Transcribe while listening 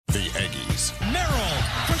The Aggies. Merrill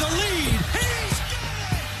for the lead. He's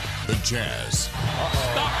got it! The Jazz.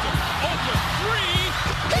 Stopped him. Open three.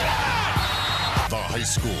 Got it! The high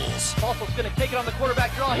schools. Paulson's going to take it on the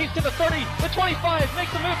quarterback draw. He's to the 30, the 25,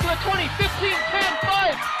 makes a move to the 20, 15, 10,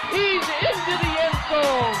 5. He's into the end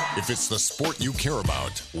zone. If it's the sport you care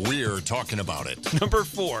about, we're talking about it. Number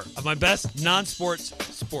 4 of my best non-sports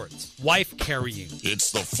sports, wife carrying.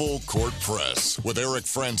 It's the Full Court Press with Eric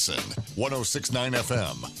Frandsen, 106.9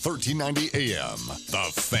 FM, 1390 AM.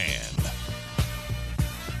 The Fan.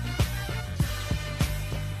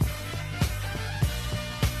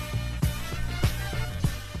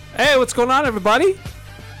 Hey, what's going on, everybody?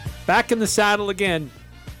 Back in the saddle again.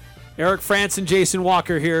 Eric Frandsen, Jason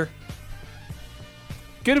Walker here.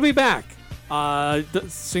 Good to be back.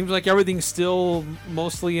 Seems like everything's still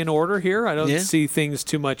mostly in order here. I don't see things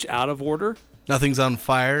too much out of order. Nothing's on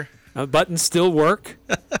fire. Buttons still work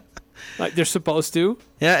like they're supposed to.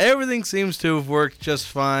 Yeah, everything seems to have worked just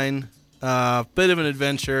fine. Bit of an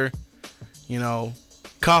adventure,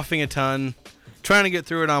 coughing a ton, trying to get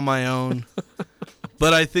through it on my own.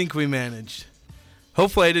 But I think we managed.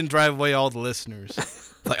 Hopefully I didn't drive away all the listeners.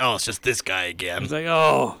 It's just this guy again. It's like,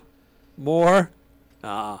 more?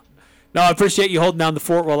 No, I appreciate you holding down the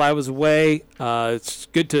fort while I was away. It's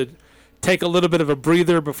good to take a little bit of a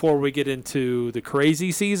breather before we get into the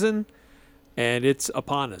crazy season. And it's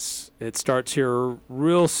upon us. It starts here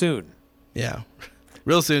real soon. Yeah,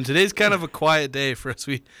 real soon. Today's kind of a quiet day for us.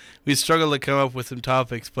 We struggle to come up with some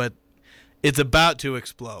topics, but it's about to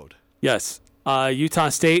explode. Yes. Utah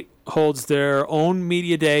State holds their own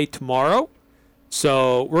media day tomorrow,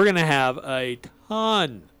 so we're going to have a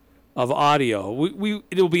ton of audio.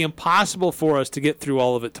 It'll be impossible for us to get through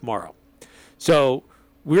all of it tomorrow. So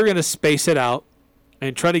we're going to space it out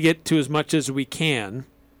and try to get to as much as we can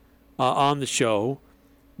on the show.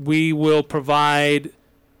 We will provide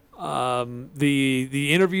the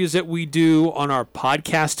interviews that we do on our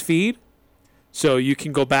podcast feed, so you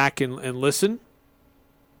can go back and listen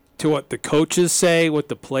to what the coaches say, what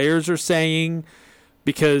the players are saying,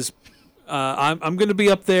 because I'm going to be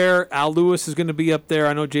up there. Al Lewis is going to be up there.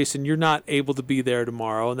 I know, Jason, you're not able to be there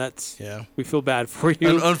tomorrow, and we feel bad for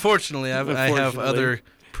you. Unfortunately, I have other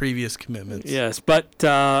previous commitments. Yes, but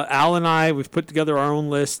Al and I, we've put together our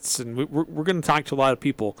own lists, and we're going to talk to a lot of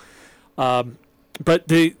people. But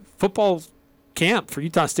the football camp for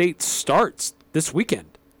Utah State starts this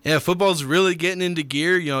weekend. Yeah, football's really getting into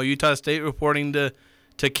gear. Utah State reporting to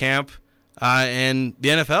camp, and the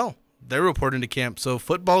NFL, they're reporting to camp. So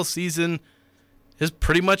football season has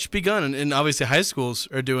pretty much begun, and obviously high schools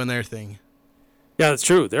are doing their thing. Yeah, that's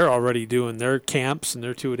true. They're already doing their camps and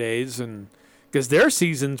their 2 days, and because their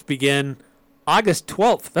seasons begin August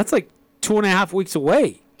 12th. That's like 2.5 weeks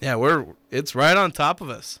away. Yeah, it's right on top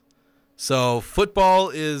of us. So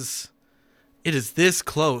football is this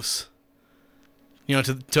close.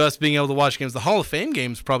 To us being able to watch games. The Hall of Fame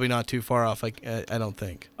game's probably not too far off, I don't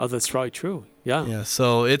think. Oh, that's probably true. Yeah. Yeah,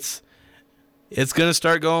 so it's going to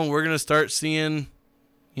start going. We're going to start seeing,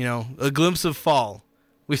 a glimpse of fall.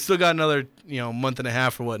 We've still got another, month and a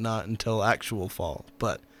half or whatnot until actual fall.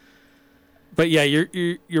 But yeah,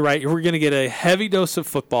 you're right. We're going to get a heavy dose of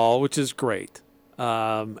football, which is great.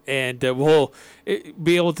 And we'll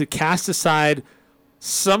be able to cast aside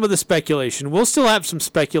some of the speculation. We'll still have some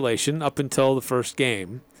speculation up until the first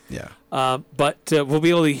game. Yeah. But we'll be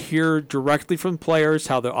able to hear directly from players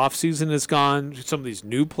how the offseason has gone, some of these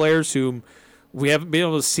new players whom we haven't been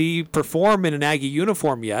able to see perform in an Aggie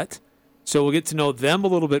uniform yet. So we'll get to know them a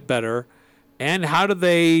little bit better. And how do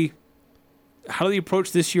they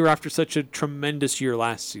approach this year after such a tremendous year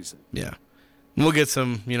last season? Yeah. And we'll get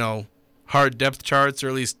some, hard depth charts, or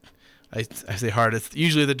at least I say hard. It's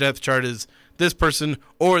usually the depth chart is this person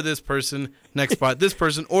or this person, next spot, this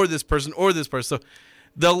person or this person or this person.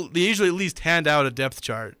 So they usually at least hand out a depth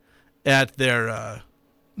chart at their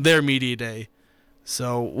media day.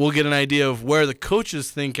 So we'll get an idea of where the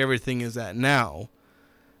coaches think everything is at now.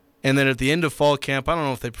 And then at the end of fall camp, I don't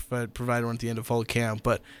know if they provide one at the end of fall camp,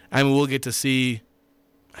 but we'll get to see.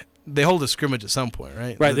 They hold a scrimmage at some point,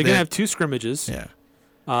 right? Right, they're going to have 2 scrimmages. Yeah.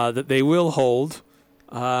 That they will hold.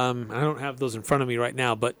 I don't have those in front of me right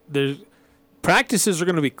now, but practices are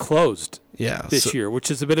going to be closed this year,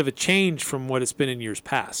 which is a bit of a change from what it's been in years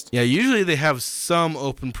past. Yeah, usually they have some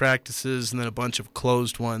open practices and then a bunch of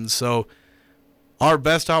closed ones. So our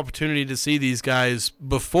best opportunity to see these guys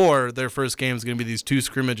before their first game is going to be these 2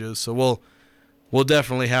 scrimmages. So we'll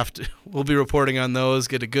definitely we'll be reporting on those,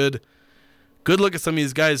 get a good look at some of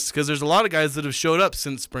these guys, because there's a lot of guys that have showed up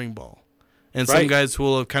since spring ball and some guys who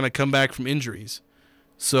will have kind of come back from injuries.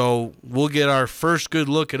 So we'll get our first good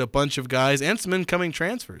look at a bunch of guys and some incoming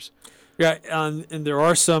transfers. Yeah, and there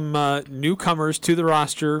are some newcomers to the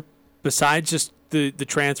roster besides just the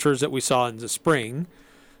transfers that we saw in the spring.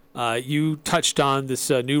 You touched on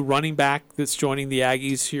this new running back that's joining the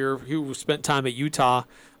Aggies here, who spent time at Utah,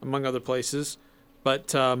 among other places.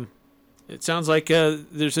 But it sounds like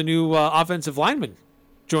there's a new offensive lineman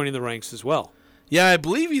joining the ranks as well. Yeah, I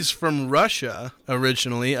believe he's from Russia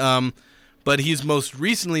originally, but he's most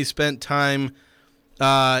recently spent time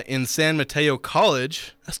in San Mateo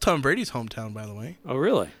College. That's Tom Brady's hometown, by the way. Oh,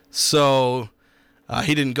 really? So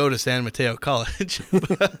he didn't go to San Mateo College.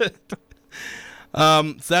 But,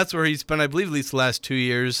 so that's where he spent, I believe, at least the last 2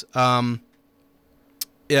 years. Yeah,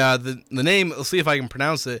 the name, let's see if I can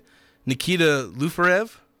pronounce it. Nikita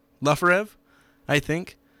Lufarev, I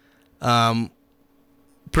think.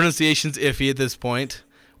 Pronunciation's iffy at this point.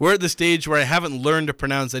 We're at the stage where I haven't learned to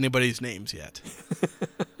pronounce anybody's names yet.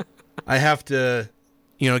 I have to,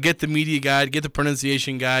 get the media guide, get the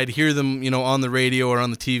pronunciation guide, hear them, on the radio or on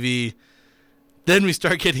the TV. Then we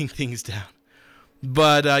start getting things down.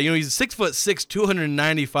 But, he's a 6'6",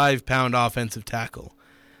 295-pound offensive tackle.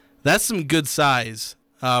 That's some good size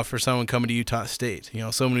for someone coming to Utah State.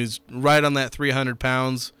 Someone who's right on that 300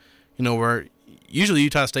 pounds, where usually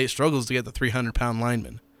Utah State struggles to get the 300-pound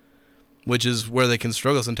lineman, which is where they can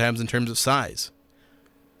struggle sometimes in terms of size.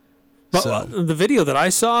 But the video that I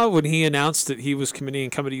saw when he announced that he was coming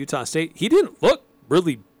to Utah State, he didn't look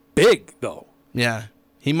really big, though. Yeah.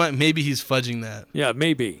 Maybe he's fudging that. Yeah,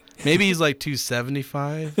 maybe. Maybe he's like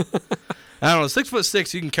 275. I don't know.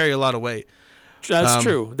 6'6", you can carry a lot of weight. That's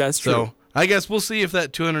true. That's true. So I guess we'll see if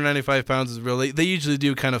that 295 pounds is real. They usually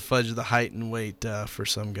do kind of fudge the height and weight for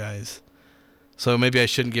some guys. So maybe I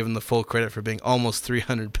shouldn't give him the full credit for being almost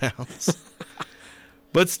 300 pounds.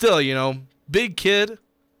 But still, big kid.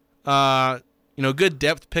 Good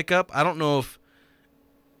depth pickup. I don't know if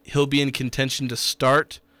he'll be in contention to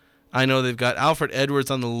start. I know they've got Alfred Edwards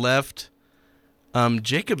on the left.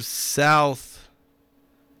 Jacob South,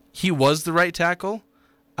 he was the right tackle.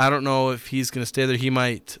 I don't know if he's going to stay there.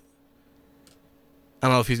 I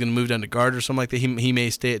don't know if he's going to move down to guard or something like that. He may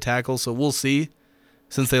stay at tackle, so we'll see.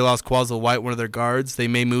 Since they lost Quazza White, one of their guards, they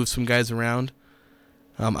may move some guys around.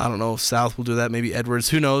 I don't know if South will do that. Maybe Edwards.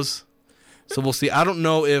 Who knows? So we'll see. I don't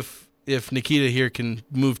know if Nikita here can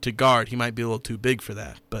move to guard. He might be a little too big for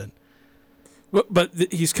that. But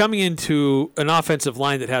he's coming into an offensive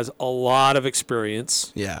line that has a lot of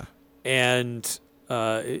experience. Yeah. And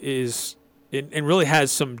really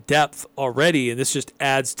has some depth already, and this just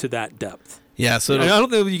adds to that depth. Yeah. So I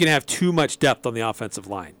don't think you can have too much depth on the offensive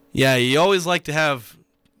line. Yeah, you always like to have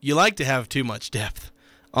too much depth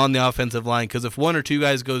on the offensive line because if one or two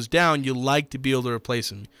guys goes down, you like to be able to replace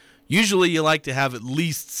them. Usually, you like to have at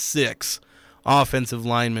least 6 offensive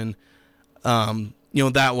linemen.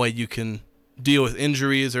 That way you can deal with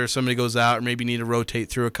injuries or if somebody goes out or maybe need to rotate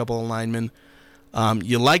through a couple of linemen.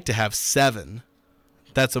 You like to have 7.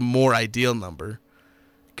 That's a more ideal number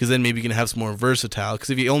because then maybe you can have some more versatile. Because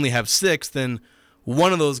if you only have 6, then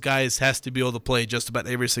one of those guys has to be able to play just about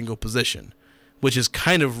every single position, which is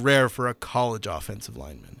kind of rare for a college offensive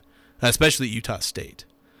lineman, especially at Utah State.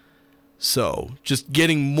 So just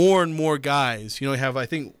getting more and more guys. You have, I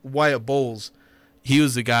think, Wyatt Bowles. He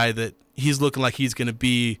was the guy that he's looking like he's going to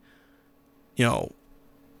be, a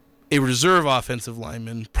reserve offensive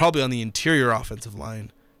lineman, probably on the interior offensive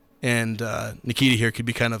line. And Nikita here could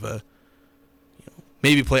be kind of a,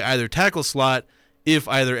 maybe play either tackle slot if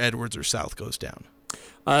either Edwards or South goes down.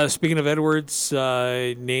 Speaking of Edwards,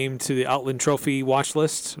 named to the Outland Trophy watch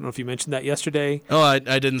list. I don't know if you mentioned that yesterday. Oh, I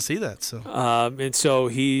didn't see that. So, and so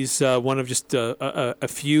he's one of just a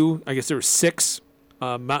few. I guess there were 6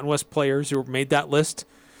 Mountain West players who made that list.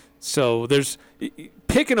 So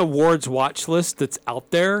pick an awards watch list that's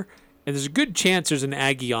out there, and there's a good chance there's an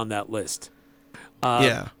Aggie on that list.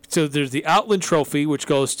 Yeah. So there's the Outland Trophy, which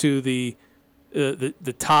goes to the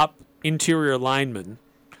top interior lineman.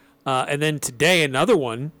 And then today, another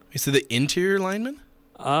one. You said the interior lineman?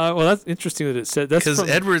 Well, that's interesting that it said that's because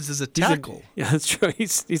Edwards is a tackle. Yeah, that's true.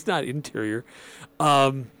 He's not interior.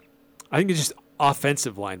 I think it's just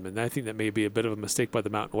offensive lineman. I think that may be a bit of a mistake by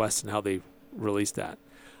the Mountain West and how they released that.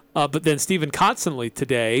 But then Stephen Kotsanlee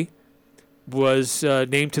today was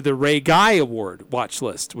named to the Ray Guy Award watch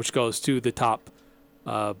list, which goes to the top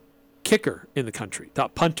kicker in the country,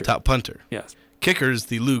 top punter. Top punter. Yes. Kicker is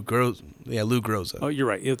the Lou Groza. Yeah, Lou Groza. Oh, you're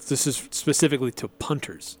right. This is specifically to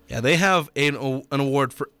punters. Yeah, they have an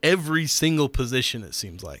award for every single position, it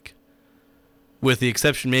seems like. With the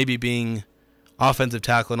exception maybe being offensive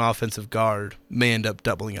tackle and offensive guard may end up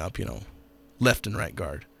doubling up, left and right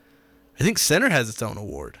guard. I think center has its own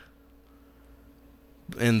award.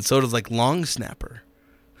 And so does like long snapper.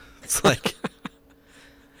 It's like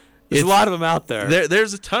There's a lot of them out there.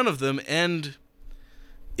 There's a ton of them, and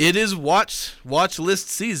it is watch list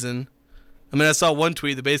season. I mean, I saw one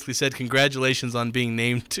tweet that basically said, "Congratulations on being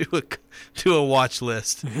named to a watch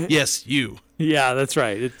list." Yes, you. Yeah, that's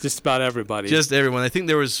right. It's just about everybody. Just everyone. I think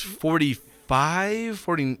there was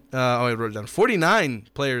 49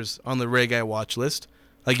 players on the Ray Guy watch list.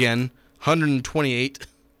 Again, 128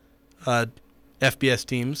 FBS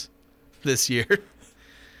teams this year.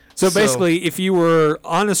 So basically, if you were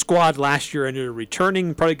on a squad last year and you're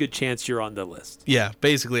returning, probably a good chance you're on the list. Yeah,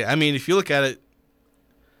 basically. I mean, if you look at it,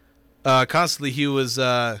 constantly he was,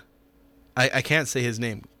 I can't say his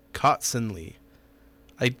name, Kotsanlee.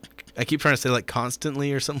 I keep trying to say like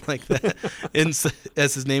constantly or something like that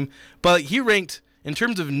as his name. But he ranked, in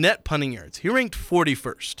terms of net punting yards, he ranked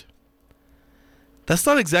 41st. That's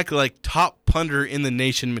not exactly like top punter in the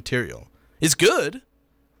nation material. It's good.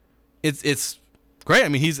 It's great. I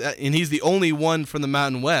mean, he's the only one from the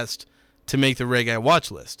Mountain West to make the Ray Guy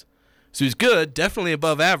watch list. So he's good, definitely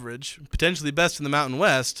above average, potentially best in the Mountain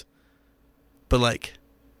West. But like,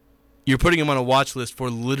 you're putting him on a watch list for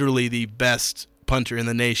literally the best punter in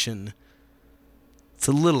the nation. It's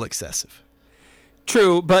a little excessive.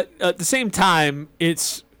 True, but at the same time,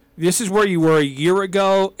 this is where you were a year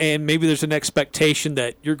ago, and maybe there's an expectation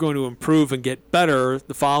that you're going to improve and get better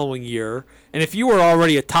the following year. And if you were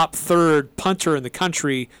already a top third punter in the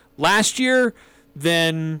country last year,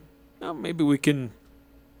 then maybe we can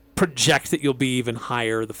project that you'll be even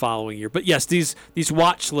higher the following year. But yes, these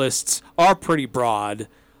watch lists are pretty broad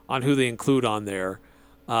on who they include on there.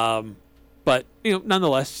 But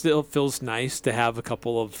nonetheless, still feels nice to have a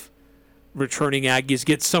couple of returning Aggies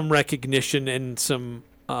get some recognition and some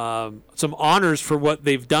honors for what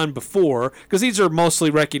they've done before, because these are mostly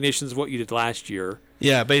recognitions of what you did last year.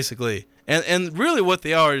 Yeah, basically. And really what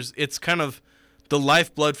they are is it's kind of the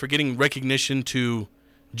lifeblood for getting recognition to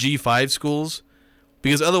G5 schools,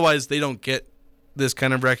 because otherwise they don't get this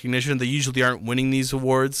kind of recognition. They usually aren't winning these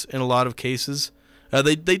awards in a lot of cases.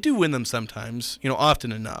 They do win them sometimes,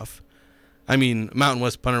 often enough. I mean, Mountain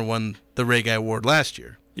West punter won the Ray Guy Award last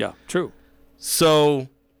year. Yeah, true. So,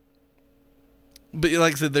 but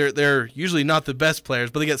like I said, they're usually not the best players,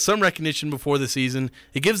 but they get some recognition before the season.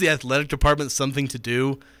 It gives the athletic department something to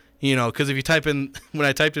do, because if you type in, when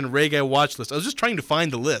I typed in Ray Guy watch list, I was just trying to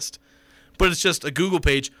find the list, but it's just a Google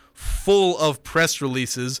page full of press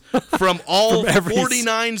releases from all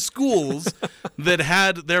 49 schools that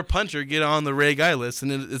had their punter get on the Ray Guy list,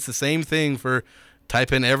 and it's the same thing for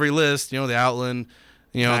type in every list, the Outland,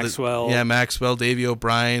 Maxwell. Maxwell, Davey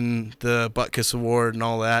O'Brien, the Butkus Award and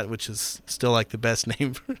all that, which is still like the best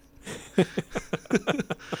name for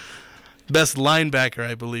best linebacker,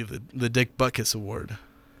 I believe, the Dick Butkus Award.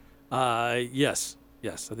 Yes,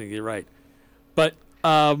 I think you're right. But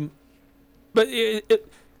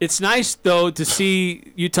it's nice though to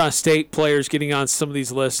see Utah State players getting on some of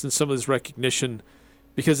these lists and some of this recognition,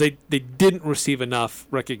 because they didn't receive enough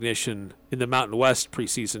recognition in the Mountain West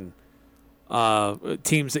preseason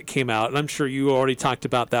teams that came out. And I'm sure you already talked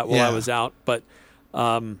about that while I was out. But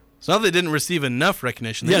it's not that they didn't receive enough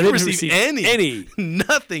recognition. They didn't receive any.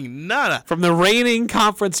 Nothing. Nada. From the reigning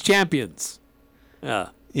conference champions. I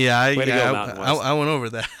went over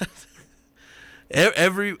that.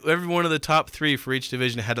 Every one of the top three for each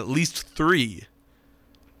division had at least 3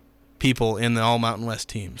 people in the All Mountain West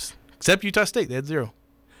teams. Except Utah State. They had 0.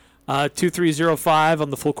 2305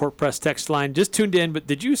 on the Full Court Press text line. Just tuned in, but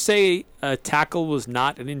did you say a tackle was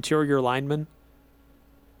not an interior lineman?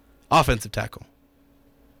 Offensive tackle.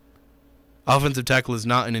 Offensive tackle is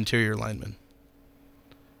not an interior lineman.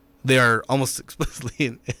 They are almost explicitly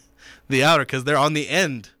in the outer because they're on the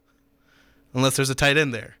end, unless there's a tight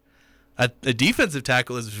end there. A defensive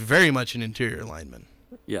tackle is very much an interior lineman.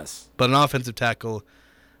 Yes. But an offensive tackle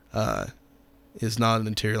is not an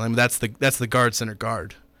interior lineman. That's the guard, center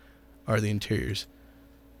guard are the interiors.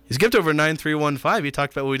 He skipped over 9315. He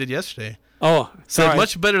talked about what we did yesterday. Oh, so sorry.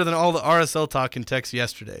 Much better than all the RSL talk and text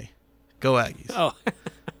yesterday. Go Aggies. Oh.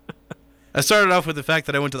 I started off with the fact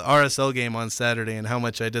that I went to the RSL game on Saturday and how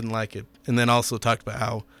much I didn't like it, and then also talked about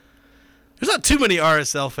how there's not too many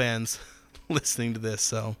RSL fans listening to this.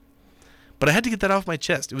 So, but I had to get that off my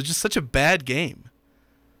chest. It was just such a bad game.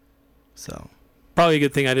 So probably a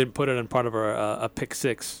good thing I didn't put it on part of a pick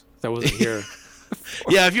six that wasn't here.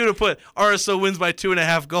 Yeah, if you would have put RSL wins by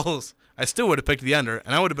 2.5 goals, I still would have picked the under,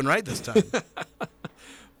 and I would have been right this time.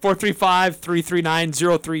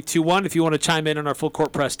 435-339-0321 if you want to chime in on our Full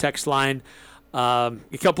Court Press text line. A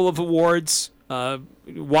couple of awards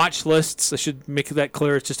watch lists. I should make that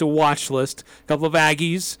clear. It's just a watch list. A couple of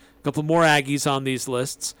Aggies, a couple more Aggies on these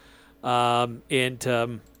lists. And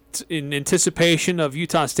in anticipation of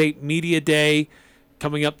Utah State Media Day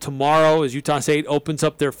coming up tomorrow as Utah State opens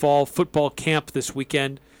up their fall football camp this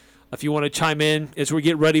weekend. If you want to chime in as we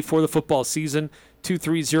get ready for the football season,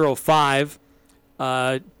 2305,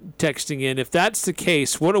 texting in. If that's the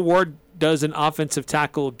case, what award does an offensive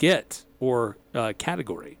tackle get or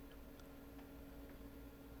category?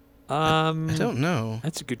 I don't know.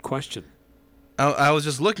 That's a good question. I was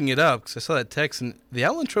just looking it up because I saw that text, and the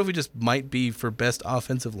Allen Trophy just might be for best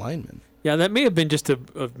offensive lineman. Yeah, that may have been just a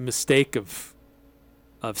mistake of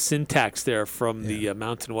syntax there from the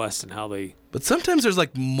Mountain West and how they. But sometimes there's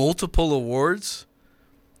like multiple awards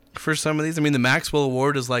for some of these. I mean, the Maxwell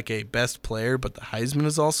Award is like a best player, but the Heisman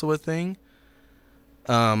is also a thing.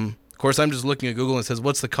 Of course, I'm just looking at Google and it says,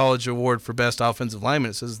 "What's the college award for best offensive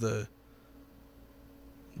lineman?" It says the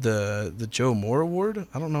Joe Moore Award.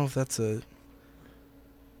 I don't know if that's a.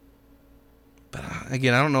 But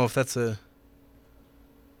again, I don't know if that's a.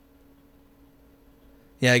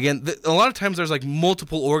 Yeah, again, a lot of times there's like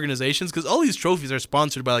multiple organizations because all these trophies are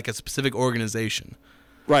sponsored by like a specific organization.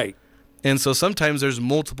 Right. And so sometimes there's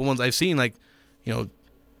multiple ones. I've seen like,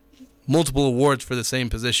 multiple awards for the same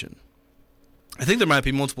position. I think there might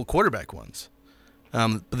be multiple quarterback ones.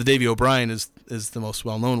 But the Davey O'Brien is the most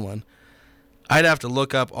well-known one. I'd have to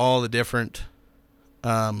look up all the different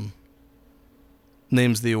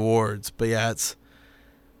names of the awards. But yeah,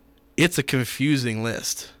 it's a confusing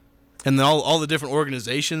list. And then all the different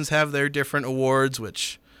organizations have their different awards,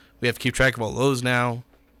 which we have to keep track of all those now.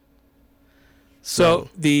 So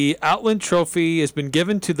the Outland Trophy has been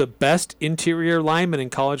given to the best interior lineman in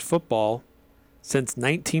college football since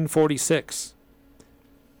 1946.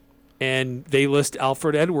 And they list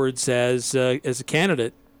Alfred Edwards as a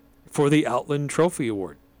candidate for the Outland Trophy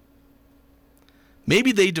Award.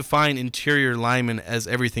 Maybe they define interior lineman as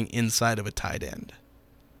everything inside of a tight end.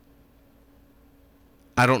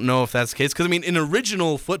 I don't know if that's the case. Because, I mean, in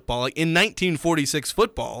original football, like in 1946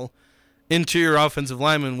 football, interior offensive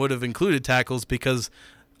linemen would have included tackles because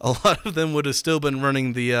a lot of them would have still been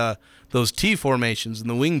running the those T formations and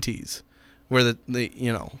the wing Ts, where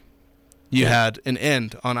you had an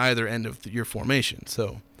end on either end of your formation.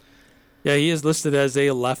 So, yeah, he is listed as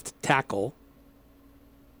a left tackle.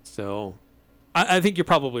 So, I think you're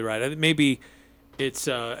probably right. I think maybe it's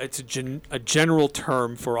a general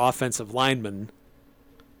term for offensive lineman,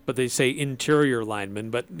 but they say interior lineman,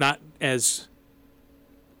 but not as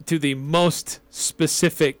to the most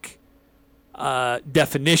specific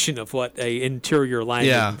definition of what a interior lineman.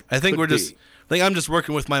 Yeah, I think I'm just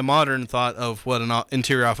working with my modern thought of what an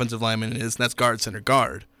interior offensive lineman is, and that's guard, center,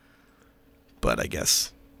 guard. But I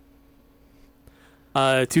guess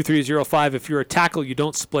 2305. If you're a tackle, you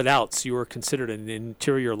don't split out, so you are considered an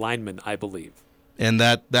interior lineman, I believe. And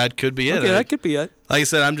that could be it. Okay, that could be it. Like I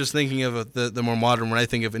said, I'm just thinking of the more modern. When I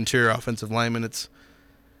think of interior offensive lineman,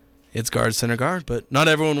 it's guard, center, guard. But not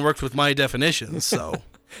everyone worked with my definitions. So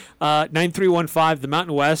 9315. The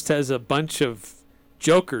Mountain West has a bunch of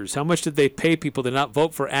jokers. How much did they pay people to not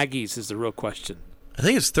vote for Aggies? Is the real question. I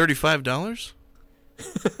think it's $35.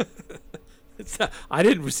 I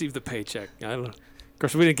didn't receive the paycheck. I don't know. Of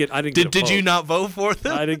course, we didn't get. I didn't. Get a Did vote. you not vote for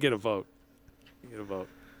them? I didn't get a vote.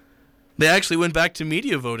 They actually went back to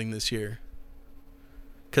media voting this year.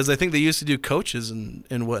 Because I think they used to do coaches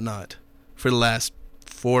and whatnot for the last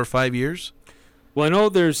 4 or 5 years. Well, I know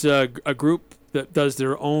there's a group that does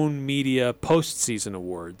their own media postseason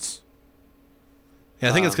awards. Yeah,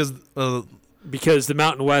 I think it's because the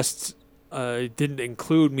Mountain West didn't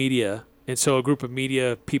include media, and so a group of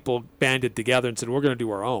media people banded together and said, we're going to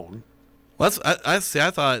do our own. Well, I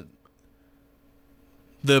thought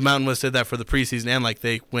the Mountain West did that for the preseason, and like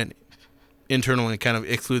they went internal and kind of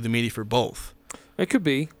exclude the media for both. It could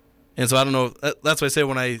be. And so I don't know. That's why I say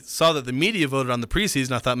when I saw that the media voted on the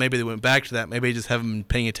preseason, I thought maybe they went back to that. Maybe they just haven't been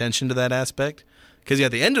paying attention to that aspect. Because,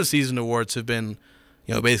 the end of season awards have been,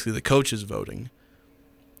 basically the coaches voting.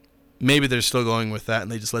 Maybe they're still going with that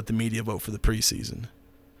and they just let the media vote for the preseason.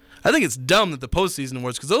 I think it's dumb that the postseason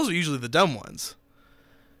awards, because those are usually the dumb ones.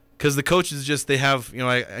 Because the coaches they have,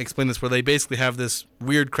 I explained this, where they basically have this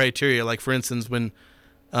weird criteria. Like, for instance, when,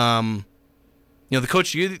 the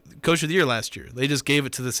coach of the year last year, they just gave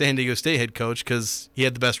it to the San Diego State head coach because he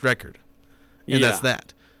had the best record. And that's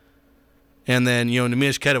that. And then,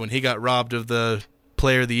 Nemish Keta, when he got robbed of the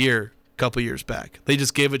player of the year a couple years back, they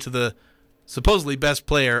just gave it to the supposedly best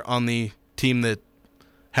player on the team that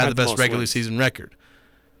had the best regular season record.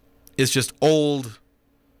 It's just old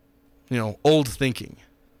thinking.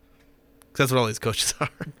 'Cause that's what all these coaches are.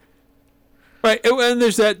 Right, and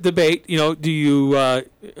there's that debate. Do you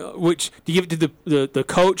give it to the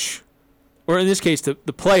coach, or in this case, the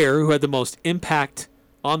player who had the most impact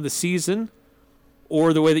on the season,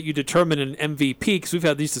 or the way that you determine an MVP? Because we've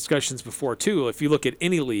had these discussions before too. If you look at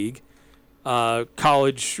any league,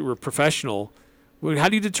 college or professional, how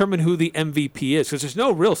do you determine who the MVP is? Because there's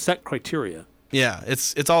no real set criteria. Yeah,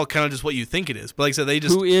 it's all kind of just what you think it is. But like I said,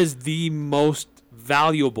 who is the most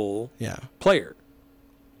valuable player?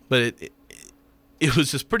 But it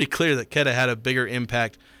was just pretty clear that Keta had a bigger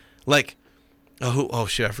impact. Like, I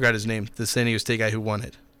forgot his name. The San Diego State guy who won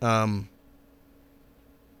it.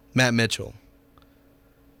 Matt Mitchell.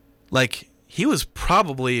 Like, he was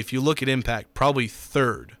probably, if you look at impact, probably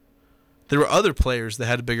third. There were other players that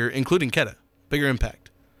had a bigger, including Keta, bigger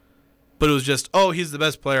impact. But it was just, he's the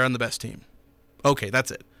best player on the best team. Okay, that's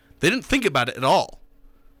it. They didn't think about it at all.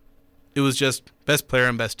 It was just best player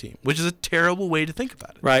on best team, which is a terrible way to think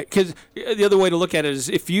about it. Right, because the other way to look at it is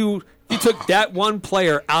if you took that one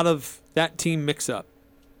player out of that team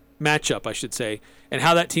matchup, I should say, and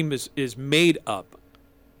how that team is made up,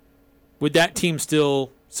 would that team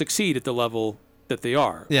still succeed at the level that they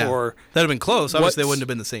are? Yeah, or that'd have been close. Obviously, they wouldn't have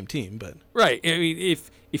been the same team, but right. I mean,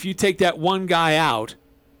 if you take that one guy out,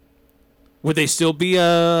 would they still be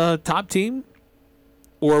a top team,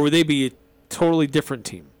 or would they be a totally different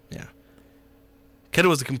team? Yeah. Keta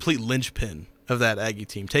was a complete linchpin of that Aggie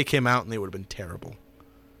team. Take him out, and they would have been terrible.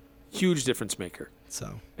 Huge difference maker.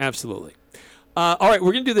 So absolutely. All right,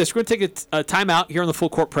 we're going to do this. We're going to take a timeout here on the Full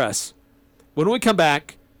Court Press. When we come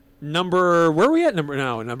back, where are we at?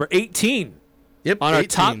 Number 18. Yep, on 18. Our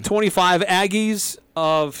top 25 Aggies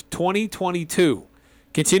of 2022.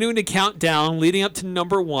 Continuing to count down, leading up to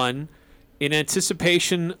number 1 in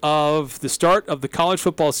anticipation of the start of the college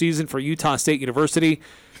football season for Utah State University.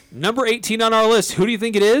 Number 18 on our list. Who do you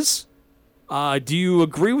think it is? Do you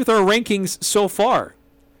agree with our rankings so far?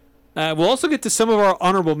 We'll also get to some of our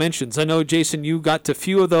honorable mentions. I know, Jason, you got to a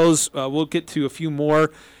few of those. We'll get to a few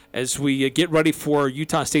more as we get ready for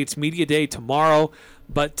Utah State's Media Day tomorrow.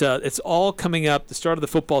 But it's all coming up. The start of the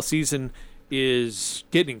football season is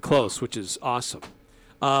getting close, which is awesome.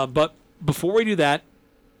 But before we do that,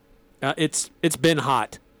 it's been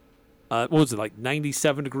hot. What was it, like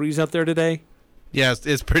 97 degrees out there today? Yeah,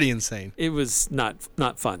 it's pretty insane. It was not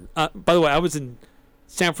fun. By the way, I was in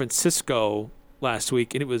San Francisco last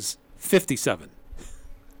week, and it was 57.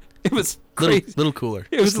 It was crazy. Little cooler.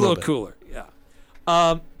 It was a little cooler,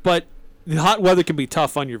 yeah. But the hot weather can be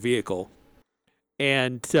tough on your vehicle,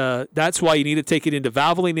 and that's why you need to take it into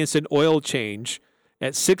Valvoline Instant Oil Change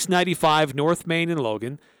at 695 North Main in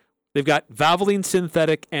Logan. They've got Valvoline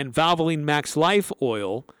Synthetic and Valvoline Max Life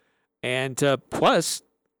Oil, and plus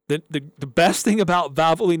the best thing about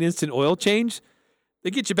Valvoline Instant Oil Change, they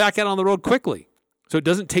get you back out on the road quickly, so it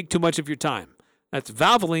doesn't take too much of your time. That's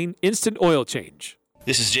Valvoline Instant Oil Change.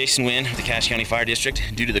 This is Jason Wynn of the Cache County Fire District.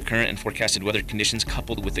 Due to the current and forecasted weather conditions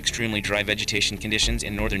coupled with extremely dry vegetation conditions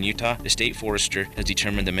in northern Utah, the state forester has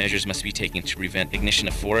determined the measures must be taken to prevent ignition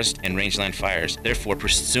of forest and rangeland fires. Therefore,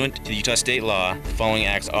 pursuant to the Utah state law, the following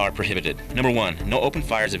acts are prohibited. Number 1, no open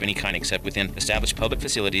fires of any kind except within established public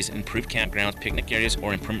facilities, improved campgrounds, picnic areas,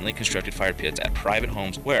 or in permanently constructed fire pits at private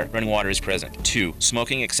homes where running water is present. 2,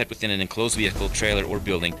 smoking except within an enclosed vehicle, trailer, or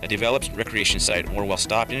building, a developed recreation site, or while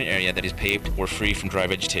stopped in an area that is paved or free from dry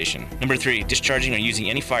vegetation. Number 3, discharging or using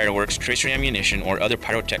any fireworks, tracer ammunition, or other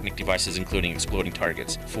pyrotechnic devices including exploding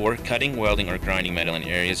targets. 4, cutting, welding, or grinding metal in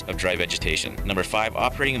areas of dry vegetation. Number 5,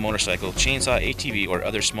 operating a motorcycle, chainsaw, ATV, or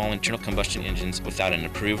other small internal combustion engines without an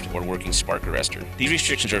approved or working spark arrestor. These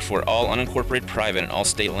restrictions are for all unincorporated private and all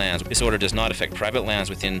state lands. This order does not affect private lands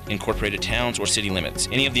within incorporated towns or city limits.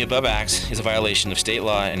 Any of the above acts is a violation of state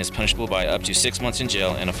law and is punishable by up to 6 months in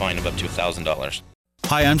jail and a fine of up to $1,000.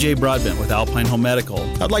 Hi, I'm Jay Broadbent with Alpine Home Medical.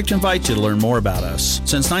 I'd like to invite you to learn more about us.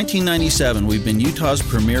 Since 1997, we've been Utah's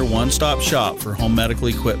premier one-stop shop for home medical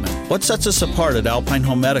equipment. What sets us apart at Alpine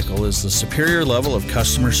Home Medical is the superior level of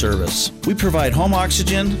customer service. We provide home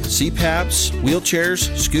oxygen, CPAPs,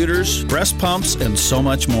 wheelchairs, scooters, breast pumps, and so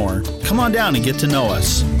much more. Come on down and get to know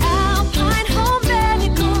us. Alpine Home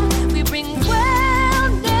Medical, we bring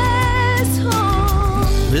wellness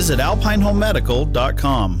home. Visit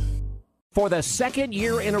alpinehomemedical.com. For the second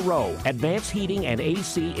year in a row, Advanced Heating and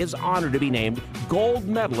AC is honored to be named gold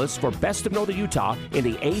medalist for Best of Northern Utah in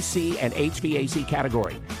the AC and HVAC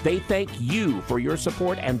category. They thank you for your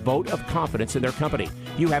support and vote of confidence in their company.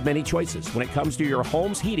 You have many choices when it comes to your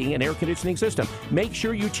home's heating and air conditioning system. Make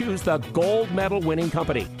sure you choose the gold medal winning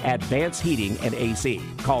company, Advanced Heating and AC.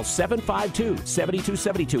 Call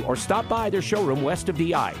 752-7272 or stop by their showroom west of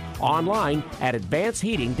DI. Online at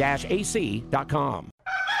advancedheating-ac.com.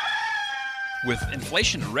 With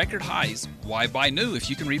inflation at record highs, why buy new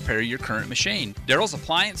if you can repair your current machine? Daryl's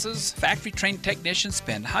Appliances factory-trained technicians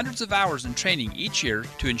spend hundreds of hours in training each year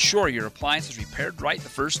to ensure your appliance is repaired right the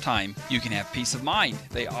first time. You can have peace of mind.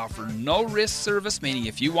 They offer no-risk service, meaning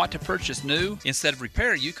if you want to purchase new, instead of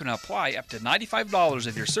repair, you can apply up to $95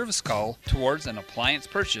 of your service call towards an appliance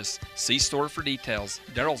purchase. See store for details.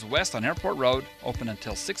 Daryl's West on Airport Road, open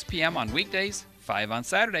until 6 p.m. on weekdays, 5 on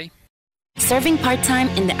Saturday. Serving part-time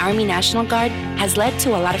in the Army National Guard has led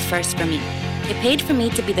to a lot of firsts for me. It paid for me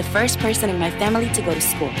to be the first person in my family to go to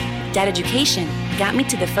school. That education got me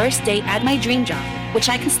to the first day at my dream job, which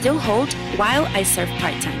I can still hold while I serve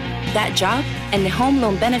part-time. That job and the home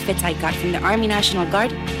loan benefits I got from the Army National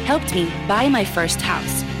Guard helped me buy my first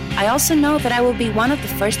house. I also know that I will be one of the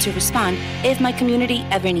first to respond if my community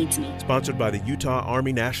ever needs me. Sponsored by the Utah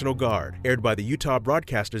Army National Guard. Aired by the Utah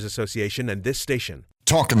Broadcasters Association and this station.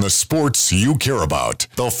 Talking the sports you care about.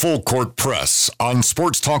 The Full Court Press on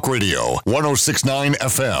Sports Talk Radio, 106.9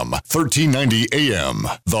 FM, 1390 AM.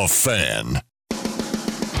 The Fan.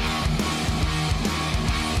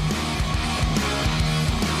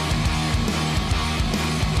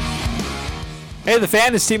 Hey, The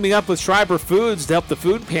Fan is teaming up with Schreiber Foods to help the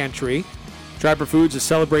food pantry. Schreiber Foods is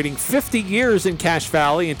celebrating 50 years in Cache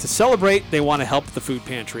Valley, and to celebrate, they want to help the food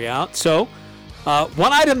pantry out. So,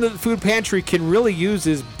 one item that the food pantry can really use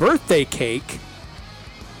is birthday cake.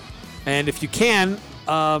 And if you can,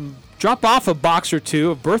 drop off a box or two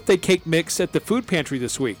of birthday cake mix at the food pantry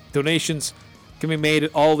this week. Donations can be made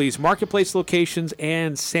at all these marketplace locations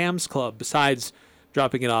and Sam's Club, besides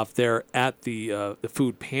dropping it off there at the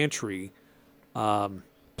food pantry.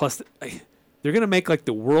 Plus, they're going to make like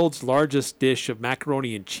the world's largest dish of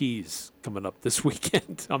macaroni and cheese coming up this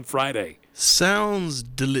weekend on Friday. Sounds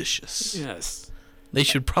delicious. Yes. They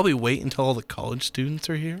should probably wait until all the college students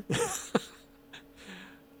are here.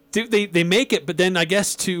 They make it, but then I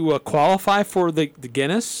guess to qualify for the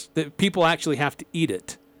Guinness, that people actually have to eat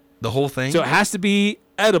it. The whole thing? So it has to be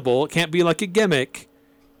edible. It can't be like a gimmick.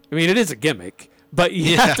 I mean, it is a gimmick, but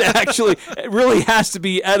you have to actually, it really has to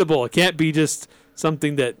be edible. It can't be just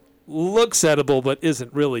something that looks edible but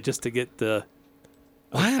isn't really, just to get the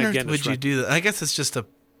Why on earth would you do that? I guess it's just a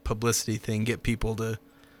publicity thing, get people to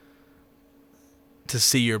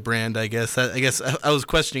see your brand, I guess. I was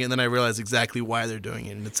questioning it, and then I realized exactly why they're doing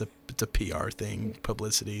it, and it's a PR thing,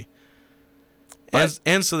 publicity.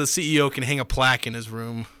 And so the CEO can hang a plaque in his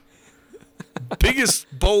room.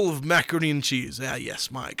 Biggest bowl of macaroni and cheese. Ah, yes,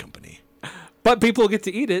 my company. But people get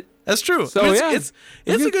to eat it. That's true. So it's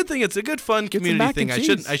a good thing. It's a good, fun community thing.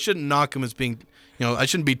 I shouldn't knock them as being, I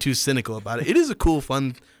shouldn't be too cynical about it. It is a cool,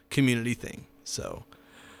 fun community thing. So.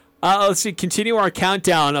 Let's see. Continue our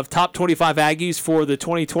countdown of top 25 Aggies for the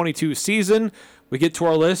 2022 season. We get to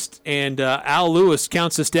our list, and Al Lewis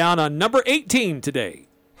counts us down on number 18 today.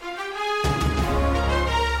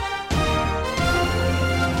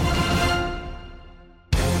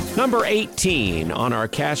 Number 18 on our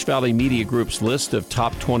Cache Valley Media Group's list of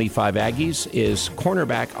top 25 Aggies is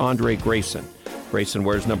cornerback Andre Grayson. Grayson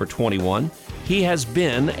wears number 21. He has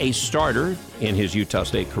been a starter in his Utah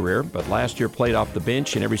State career, but last year played off the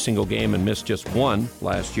bench in every single game and missed just one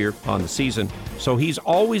last year on the season. So he's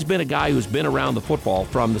always been a guy who's been around the football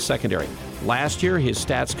from the secondary. Last year, his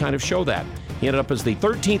stats kind of show that. He ended up as the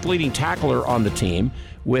 13th leading tackler on the team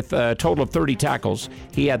with a total of 30 tackles.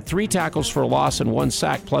 He had 3 tackles for a loss and 1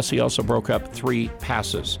 sack, plus he also broke up 3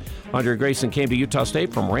 passes. Andre Grayson came to Utah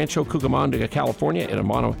State from Rancho Cucamonga, California at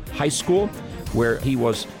Amano High School, where he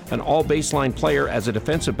was an all-baseline player as a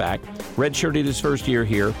defensive back, redshirted his first year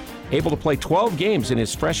here, able to play 12 games in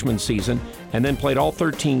his freshman season, and then played all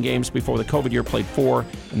 13 games before the COVID year, played 4,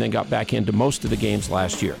 and then got back into most of the games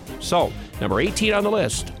last year. So, number 18 on the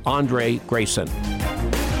list, Andre Grayson.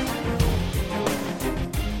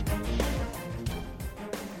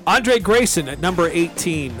 Andre Grayson at number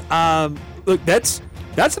 18. Look, that's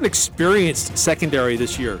an experienced secondary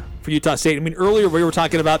this year for Utah State. I mean, earlier we were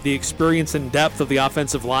talking about the experience and depth of the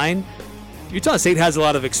offensive line. Utah State has a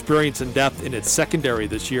lot of experience and depth in its secondary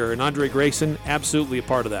this year, and Andre Grayson, absolutely a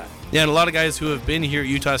part of that. Yeah, and a lot of guys who have been here at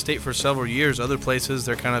Utah State for several years. Other places,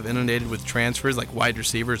 they're kind of inundated with transfers, like wide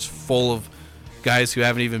receivers full of guys who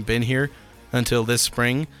haven't even been here until this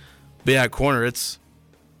spring. But yeah, at corner, it's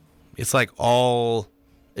like all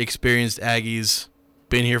experienced Aggies,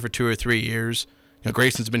 been here for 2 or 3 years.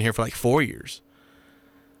 Grayson's been here for like 4 years.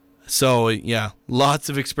 So, yeah, lots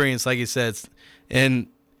of experience, like you said. And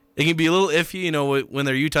it can be a little iffy, when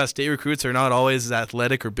their Utah State recruits are not always as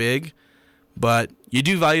athletic or big. But you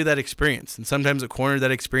do value that experience. And sometimes at corner,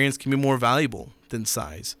 that experience can be more valuable than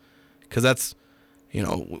size. Because that's,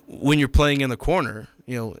 when you're playing in the corner,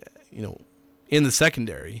 in the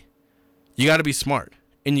secondary, you got to be smart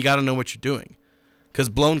and you got to know what you're doing, because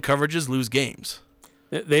blown coverages lose games.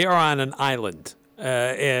 They are on an island,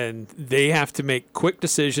 and they have to make quick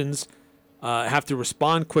decisions, have to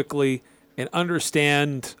respond quickly, and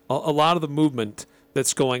understand a lot of the movement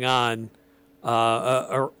that's going on,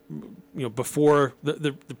 before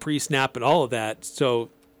the pre-snap and all of that. So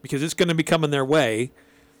because it's going to be coming their way,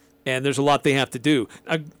 and there's a lot they have to do.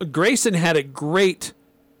 Grayson had a great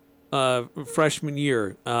freshman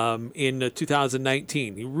year in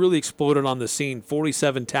 2019. He really exploded on the scene.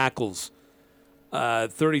 47 tackles,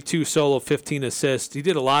 32 solo, 15 assists. He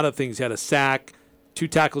did a lot of things. He had a sack, 2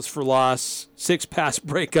 tackles for loss, 6 pass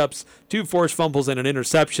breakups, 2 forced fumbles, and an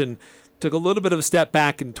interception. Took a little bit of a step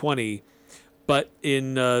back in 20, but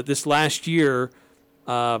in this last year,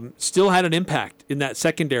 still had an impact in that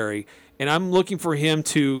secondary. And I'm looking for him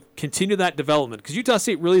to continue that development, because Utah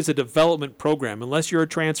State really is a development program. Unless you're a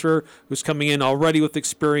transfer who's coming in already with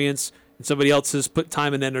experience and somebody else has put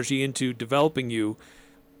time and energy into developing you,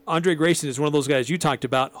 Andre Grayson is one of those guys you talked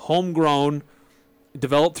about, homegrown,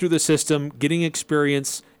 developed through the system, getting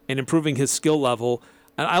experience and improving his skill level.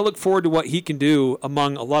 And I look forward to what he can do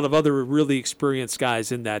among a lot of other really experienced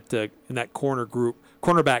guys in that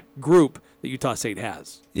cornerback group that Utah State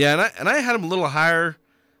has. Yeah, and I had him a little higher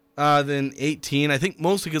than 18. I think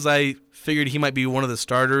mostly because I figured he might be one of the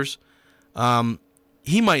starters.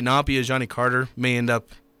 He might not be, as Johnny Carter may end up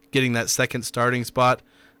getting that second starting spot.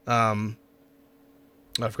 I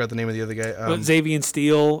forgot the name of the other guy. Xavier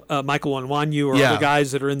Steele, Michael Onwanyu, or other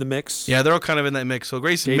guys that are in the mix. Yeah, they're all kind of in that mix. So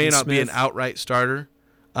Grayson may not be an outright starter,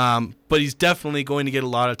 but he's definitely going to get a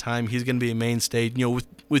lot of time. He's going to be a mainstay.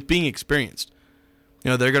 With being experienced,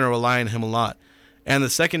 they're going to rely on him a lot. And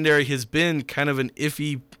the secondary has been kind of an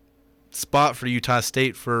iffy spot for Utah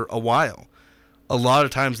State for a while. A lot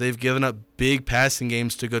of times they've given up big passing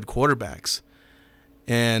games to good quarterbacks,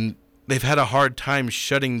 and they've had a hard time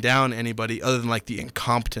shutting down anybody other than like the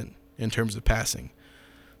incompetent in terms of passing.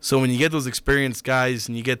 So when you get those experienced guys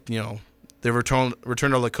and you get, they've returned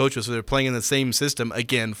all the coaches, so they're playing in the same system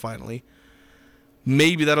again finally,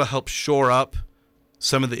 maybe that'll help shore up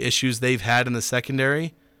some of the issues they've had in the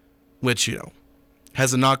secondary, which,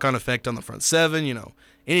 has a knock-on effect on the front seven.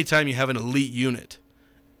 Anytime you have an elite unit,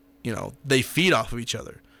 they feed off of each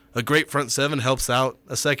other. A great front seven helps out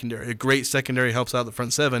a secondary. A great secondary helps out the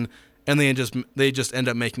front seven, and they just end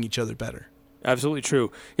up making each other better. Absolutely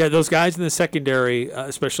true. Yeah, those guys in the secondary,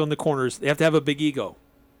 especially in the corners, they have to have a big ego.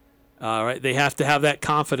 Right? They have to have that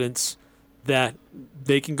confidence that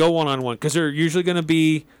they can go one-on-one, because they're usually going to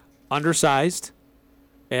be undersized.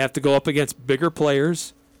 They have to go up against bigger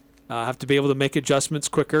players, have to be able to make adjustments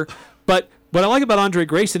quicker. But what I like about Andre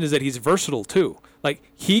Grayson is that he's versatile too. Like,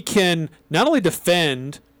 he can not only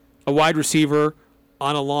defend a wide receiver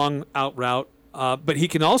on a long out route, but he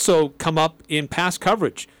can also come up in pass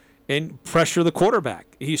coverage and pressure the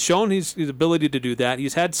quarterback. He's shown his ability to do that.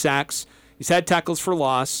 He's had sacks. He's had tackles for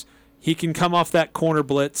loss. He can come off that corner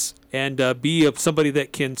blitz and be somebody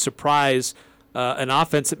that can surprise an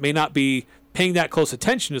offense that may not be paying that close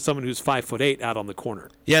attention to someone who's 5'8" out on the corner.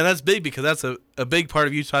 Yeah, that's big, because that's a big part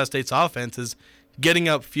of Utah State's offense is getting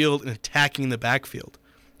upfield and attacking the backfield.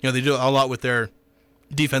 They do a lot with their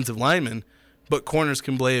defensive linemen, but corners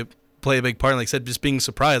can play a big part. And like I said, just being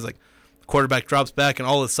surprised, like the quarterback drops back and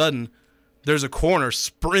all of a sudden there's a corner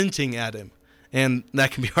sprinting at him. And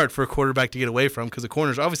that can be hard for a quarterback to get away from, because the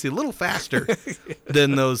corner's obviously a little faster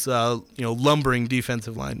than those lumbering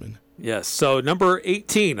defensive linemen. Yes, so number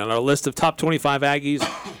 18 on our list of top 25 Aggies,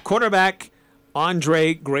 cornerback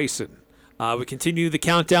Andre Grayson. We continue the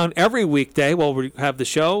countdown every weekday while we have the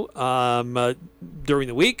show during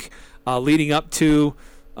the week, leading up to,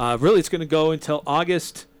 really it's going to go until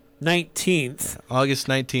August 19th. Yeah, August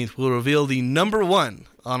 19th, we'll reveal the number 1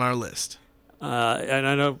 on our list. And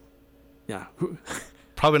I know, yeah.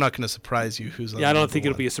 Probably not going to surprise you who's on I don't think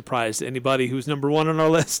it'll be a surprise to anybody who's number 1 on our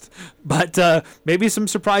list. But maybe some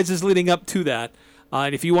surprises leading up to that.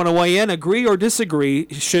 And if you want to weigh in, agree or disagree,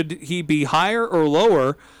 should he be higher or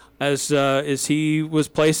lower as he was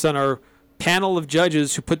placed on our panel of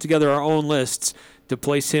judges who put together our own lists to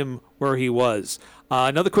place him where he was.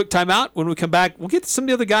 Another quick timeout. When we come back, we'll get to some of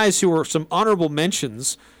the other guys who are some honorable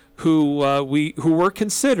mentions who were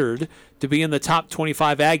considered to be in the top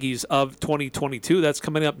 25 Aggies of 2022. That's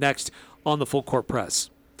coming up next on the Full Court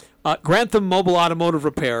Press. Grantham Mobile Automotive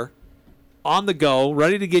Repair, on the go,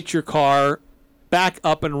 ready to get your car back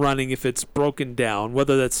up and running if it's broken down,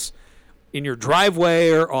 whether that's in your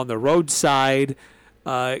driveway or on the roadside.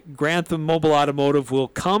 Grantham Mobile Automotive will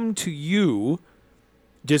come to you.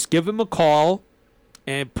 Just give him a call,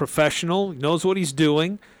 and professional, knows what he's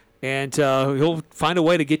doing, and he'll find a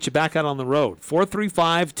way to get you back out on the road.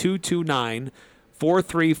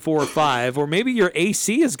 435-229-4345, or maybe your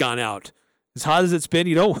AC has gone out. As hot as it's been,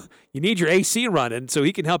 you need your AC running, so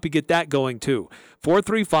he can help you get that going too.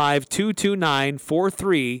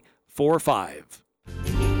 435-229-4345.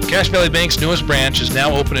 Cache Valley Bank's newest branch is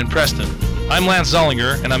now open in Preston. I'm Lance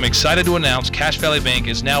Zollinger, and I'm excited to announce Cache Valley Bank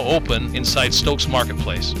is now open inside Stokes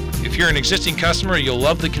Marketplace. If you're an existing customer, you'll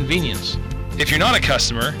love the convenience. If you're not a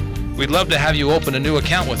customer, we'd love to have you open a new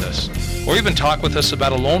account with us, or even talk with us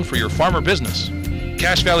about a loan for your farm or business.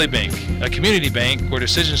 Cache Valley Bank, a community bank where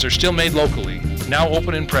decisions are still made locally, now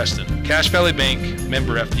open in Preston. Cache Valley Bank,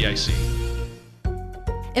 member FDIC.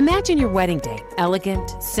 Imagine your wedding day. Elegant,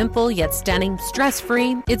 simple, yet stunning,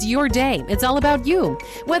 stress-free. It's your day. It's all about you.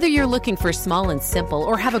 Whether you're looking for small and simple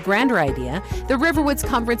or have a grander idea, the Riverwoods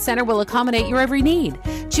Conference Center will accommodate your every need.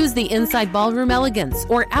 Choose the inside ballroom elegance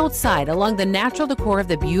or outside along the natural decor of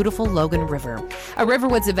the beautiful Logan River. A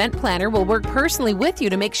Riverwoods event planner will work personally with you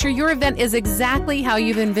to make sure your event is exactly how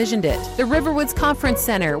you've envisioned it. The Riverwoods Conference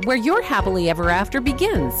Center, where your happily ever after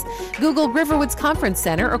begins. Google Riverwoods Conference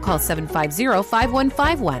Center or call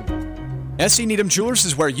 750-5151. S.C. Needham Jewelers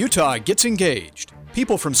is where Utah gets engaged.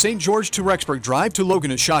 People from St. George to Rexburg drive to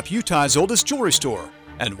Logan to shop Utah's oldest jewelry store.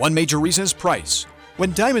 And one major reason is price.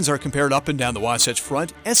 When diamonds are compared up and down the Wasatch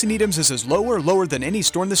Front, S.C. Needham's is as low or lower than any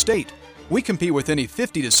store in the state. We compete with any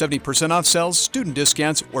 50 to 70% off sales, student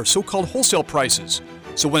discounts, or so-called wholesale prices.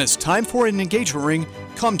 So when it's time for an engagement ring,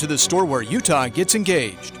 come to the store where Utah gets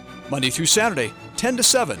engaged. Monday through Saturday, 10 to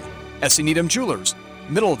 7. S.C. Needham Jewelers,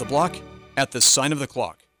 middle of the block, at the sign of the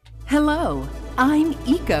clock. Hello, I'm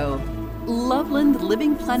Eco. Loveland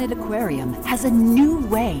Living Planet Aquarium has a new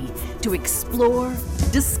way to explore,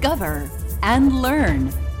 discover, and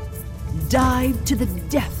learn. Dive to the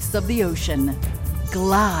depths of the ocean.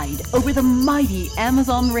 Glide over the mighty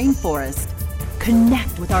Amazon rainforest.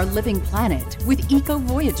 Connect with our living planet with Eco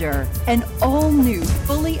Voyager, an all-new,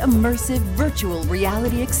 fully immersive virtual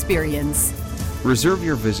reality experience. Reserve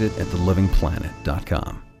your visit at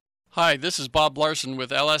thelivingplanet.com. Hi, this is Bob Larson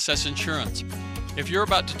with LSS Insurance. If you're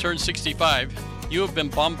about to turn 65, you have been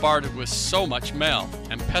bombarded with so much mail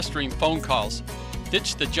and pestering phone calls.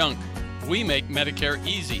 Ditch the junk. We make Medicare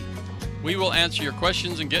easy. We will answer your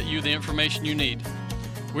questions and get you the information you need.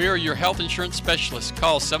 We are your health insurance specialists.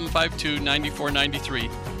 Call 752-9493.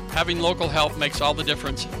 Having local help makes all the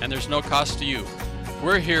difference, and there's no cost to you.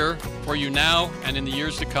 We're here for you now and in the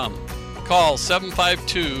years to come. Call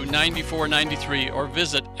 752-9493 or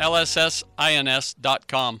visit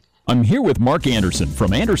lssins.com. I'm here with Mark Anderson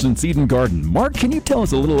from Anderson Seed and Garden. Mark, can you tell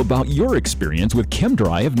us a little about your experience with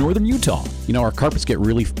ChemDry of Northern Utah? You know, our carpets get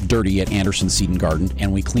really dirty at Anderson Seed and Garden,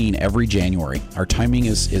 and we clean every January. Our timing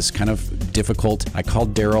is kind of difficult. I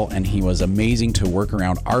called Daryl, and he was amazing to work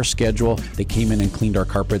around our schedule. They came in and cleaned our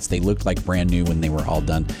carpets. They looked like brand new when they were all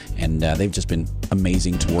done, and they've just been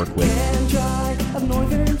amazing to work with. ChemDry of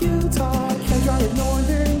Northern Utah. ChemDry of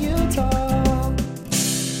Northern Utah.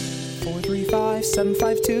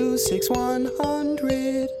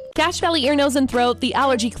 435-752-6100. Cache Valley Ear, Nose, and Throat, the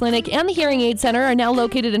Allergy Clinic, and the Hearing Aid Center are now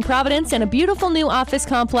located in Providence and a beautiful new office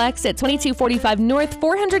complex at 2245 North,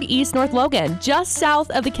 400 East North Logan, just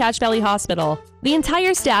south of the Cache Valley Hospital. The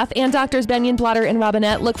entire staff and Doctors Benyon, Blotter, and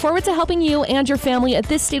Robinette look forward to helping you and your family at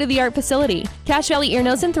this state-of-the-art facility. Cache Valley Ear,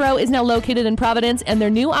 Nose, and Throat is now located in Providence and their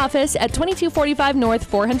new office at 2245 North,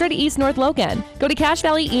 400 East North Logan. Go to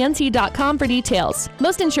CacheValleyENT.com for details.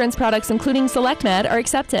 Most insurance products, including SelectMed, are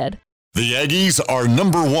accepted. The Aggies are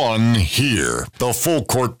 #1 here. The Full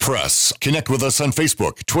Court Press. Connect with us on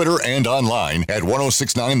Facebook, Twitter, and online at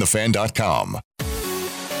 1069thefan.com.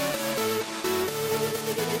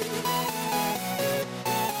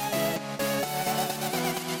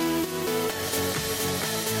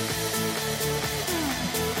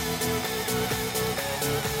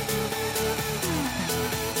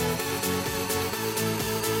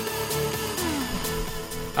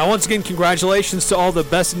 Once again, congratulations to all the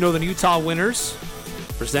Best of Northern Utah winners,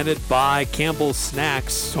 presented by Campbell's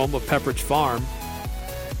Snacks, home of Pepperidge Farm.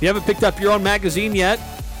 If you haven't picked up your own magazine yet,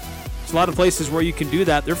 there's a lot of places where you can do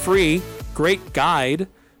that. They're free. Great guide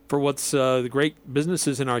for what's the great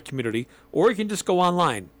businesses in our community. Or you can just go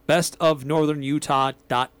online,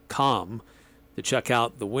 bestofnorthernutah.com, to check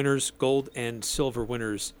out the winners, gold and silver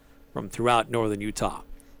winners from throughout Northern Utah.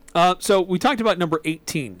 So we talked about number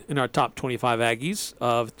 18 in our top 25 Aggies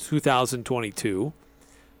of 2022.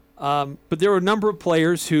 But there were a number of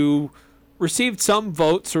players who received some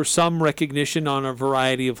votes or some recognition on a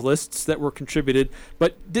variety of lists that were contributed,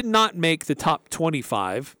 but did not make the top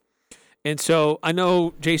 25. And so I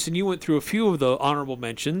know, Jason, you went through a few of the honorable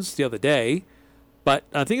mentions the other day. But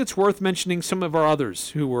I think it's worth mentioning some of our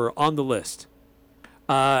others who were on the list.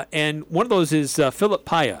 And one of those is Philip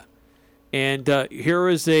Paya. And here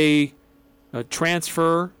is a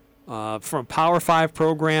transfer from Power 5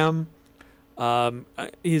 program.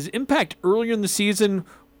 His impact earlier in the season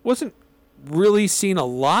wasn't really seen a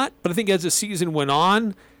lot, but I think as the season went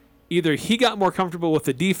on, either he got more comfortable with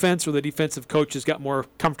the defense or the defensive coaches got more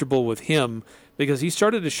comfortable with him because he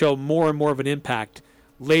started to show more and more of an impact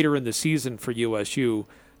later in the season for USU.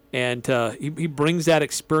 And he brings that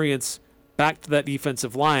experience back to that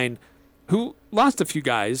defensive line, who lost a few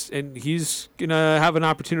guys, and he's going to have an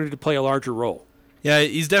opportunity to play a larger role. Yeah,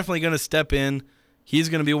 he's definitely going to step in. He's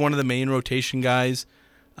going to be one of the main rotation guys.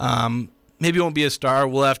 Maybe he won't be a star.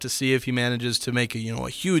 We'll have to see if he manages to make a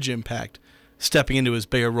huge impact stepping into his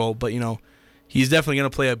bigger role. But, he's definitely going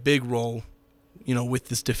to play a big role, with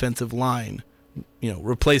this defensive line,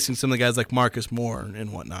 replacing some of the guys like Marcus Moore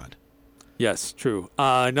and whatnot. Yes, true.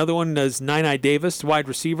 Another one is Nine-Eye Davis, wide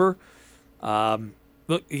receiver.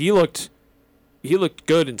 Look, he looked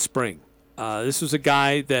good in spring. This was a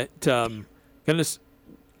guy that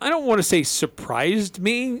I don't want to say surprised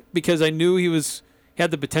me because I knew he had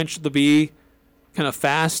the potential to be kind of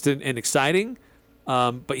fast and exciting.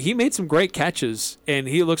 But he made some great catches, and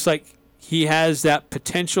he looks like he has that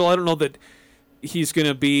potential. I don't know that he's going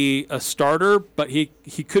to be a starter, but he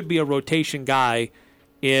could be a rotation guy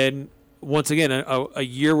in, once again, a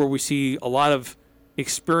year where we see a lot of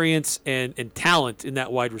experience and talent in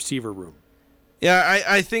that wide receiver room. Yeah,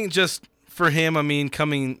 I think just for him, being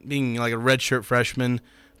like a redshirt freshman,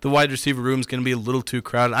 the wide receiver room is going to be a little too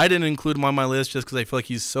crowded. I didn't include him on my list just because I feel like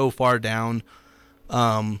he's so far down,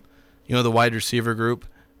 the wide receiver group.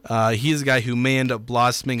 He's a guy who may end up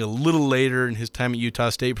blossoming a little later in his time at Utah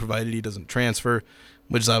State, provided he doesn't transfer,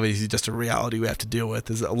 which is obviously just a reality we have to deal with,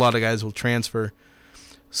 is a lot of guys will transfer.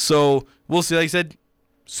 So we'll see. Like I said,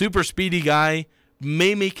 super speedy guy,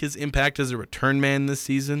 may make his impact as a return man this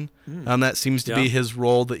season. That seems to be his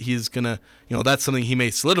role that he's going to, that's something he may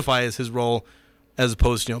solidify as his role as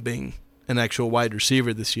opposed to, being an actual wide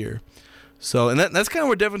receiver this year. So, and that's kind of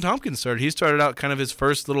where Devin Tompkins started. He started out kind of his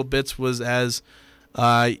first little bits was as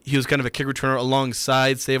he was kind of a kick returner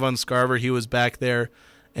alongside Savon Scarver. He was back there.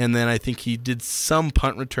 And then I think he did some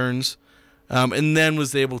punt returns and then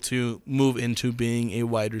was able to move into being a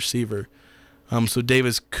wide receiver. So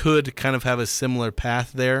Davis could kind of have a similar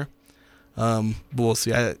path there. But we'll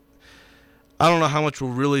see. I don't know how much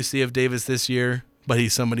we'll really see of Davis this year, but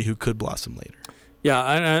he's somebody who could blossom later.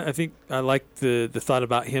 Yeah, I think I like the thought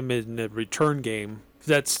about him in the return game.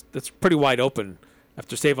 That's pretty wide open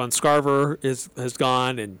after Savon Scarver has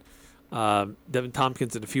gone and Devin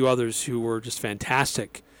Tompkins and a few others who were just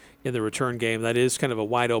fantastic in the return game. That is kind of a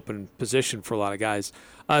wide open position for a lot of guys.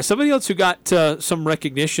 Somebody else who got some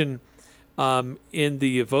recognition in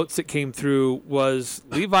the votes that came through was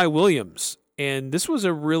Levi Williams. And this was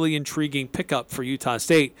a really intriguing pickup for Utah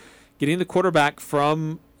State, getting the quarterback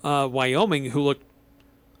from Wyoming who looked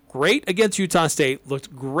great against Utah State,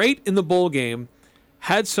 looked great in the bowl game,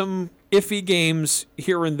 had some iffy games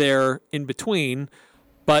here and there in between,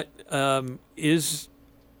 but is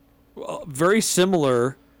very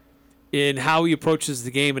similar in how he approaches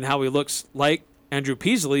the game and how he looks like Andrew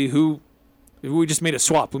Peasley, who we just made a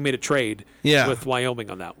swap. We made a trade with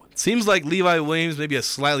Wyoming on that one. Seems like Levi Williams maybe a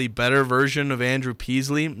slightly better version of Andrew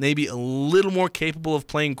Peasley, maybe a little more capable of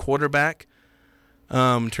playing quarterback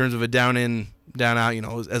in terms of a down-in,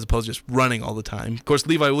 down-out, as opposed to just running all the time. Of course,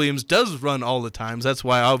 Levi Williams does run all the time, so that's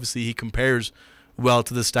why obviously he compares well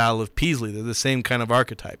to the style of Peasley. They're the same kind of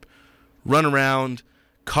archetype. Run around,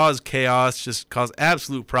 cause chaos, just cause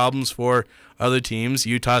absolute problems for other teams.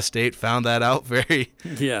 Utah State found that out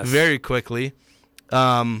very quickly.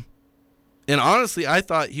 And honestly, I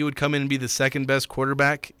thought he would come in and be the second best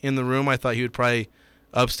quarterback in the room. I thought he would probably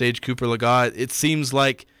upstage Cooper Legas. It seems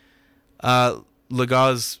like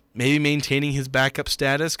Legas maybe maintaining his backup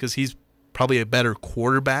status because he's probably a better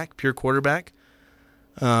quarterback, pure quarterback.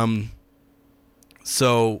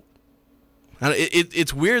 So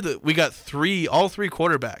it's weird that we got all three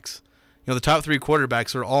quarterbacks. The top three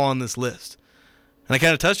quarterbacks are all on this list. And I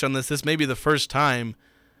kind of touched on this. This may be the first time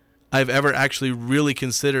I've ever actually really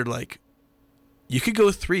considered, you could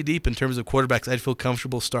go three deep in terms of quarterbacks I'd feel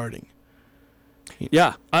comfortable starting.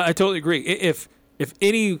 Yeah, I totally agree. If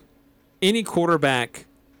any quarterback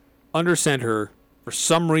under center for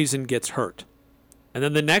some reason gets hurt, and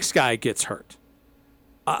then the next guy gets hurt,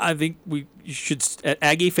 I think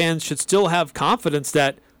Aggie fans should still have confidence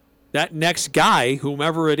that next guy,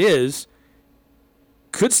 whomever it is,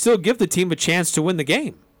 could still give the team a chance to win the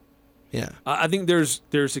game. Yeah. I think there's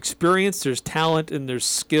experience, there's talent, and there's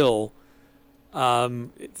skill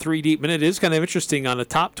 3 deep. And it is kind of interesting on a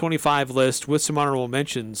top 25 list with some honorable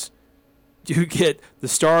mentions. You get the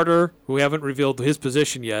starter, who we haven't revealed his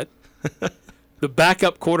position yet, the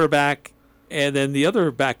backup quarterback, and then the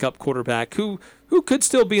other backup quarterback who could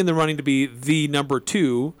still be in the running to be the number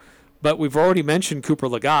 2, but we've already mentioned Cooper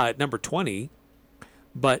Legas at number 20.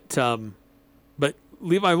 But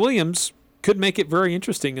Levi Williams could make it very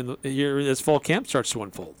interesting in the year as fall camp starts to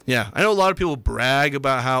unfold. Yeah, I know a lot of people brag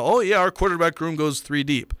about how, our quarterback room goes 3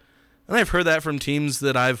 deep. And I've heard that from teams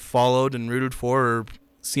that I've followed and rooted for or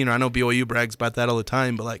seen. I know BYU brags about that all the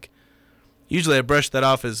time, but usually I brush that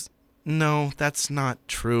off as, no, that's not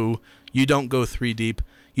true. You don't go 3 deep.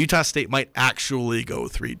 Utah State might actually go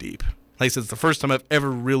 3 deep. Like I said, it's the first time I've ever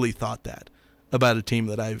really thought that about a team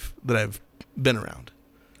that I've been around.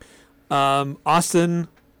 Austin,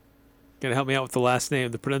 gonna help me out with the last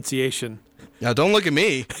name, the pronunciation. Now, don't look at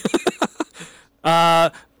me.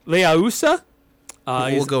 Leausa.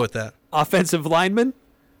 We'll go with that. Offensive lineman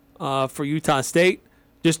for Utah State.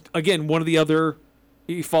 Just again, one of the other.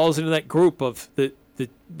 He falls into that group of the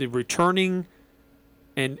returning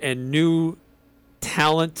and new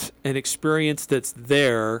talent and experience that's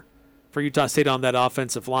there for Utah State on that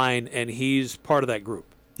offensive line, and he's part of that group.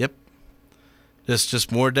 Yep.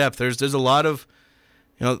 Just more depth. There's a lot of,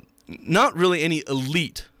 not really any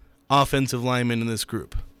elite offensive linemen in this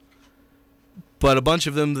group, but a bunch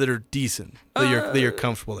of them that are decent, that you're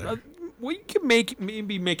comfortable there. We can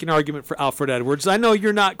maybe make an argument for Alfred Edwards. I know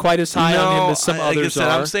you're not quite as high on him as some others like I said,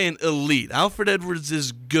 are. I'm saying elite. Alfred Edwards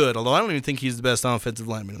is good, although I don't even think he's the best offensive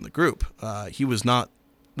lineman in the group. He was not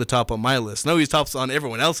the top on my list. No, he's top on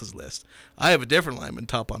everyone else's list. I have a different lineman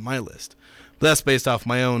top on my list. But that's based off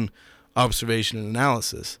my own observation and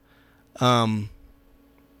analysis. But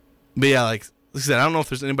yeah, like I said, I don't know if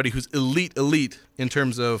there's anybody who's elite in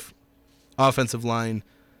terms of offensive line,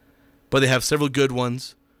 but they have several good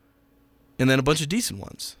ones and then a bunch of decent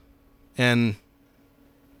ones. And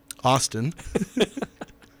Austin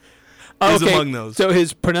is among those. So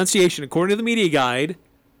his pronunciation, according to the media guide,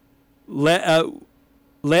 Leausa.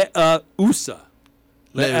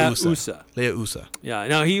 Yeah.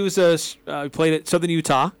 Now he was played at Southern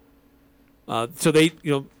Utah. So they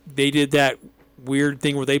did that weird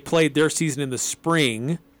thing where they played their season in the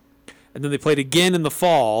spring, and then they played again in the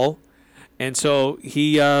fall. And so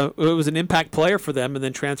he was an impact player for them, and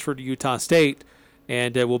then transferred to Utah State,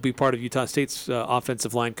 and will be part of Utah State's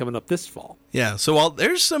offensive line coming up this fall. Yeah. So while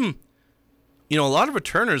there's some, a lot of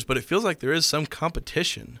returners, but it feels like there is some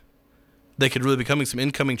competition that could really be coming, some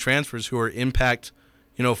incoming transfers who are impact,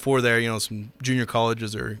 for their, some junior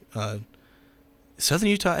colleges or Southern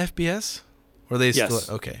Utah FBS? Or are they yes,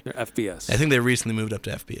 still okay? They're FBS. I think they recently moved up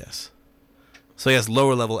to FBS. So yes,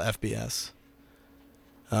 lower level FBS.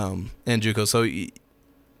 And JUCO. So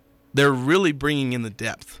they're really bringing in the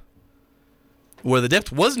depth, where the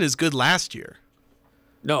depth wasn't as good last year.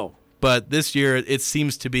 No. But this year it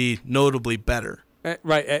seems to be notably better.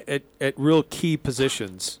 Right, at real key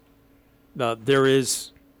positions. There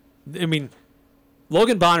is, Logan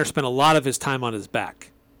Bonner spent a lot of his time on his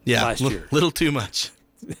back last year. Little too much.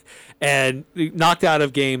 And knocked out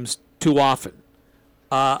of games too often.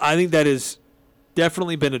 I think that has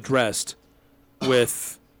definitely been addressed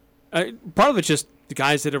with part of it's just the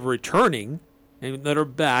guys that are returning and that are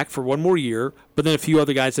back for one more year, but then a few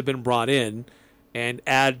other guys have been brought in and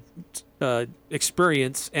add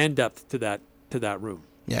experience and depth to that room.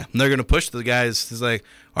 Yeah, and they're going to push the guys. It's like,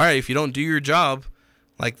 all right, if you don't do your job,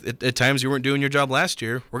 like at times you weren't doing your job last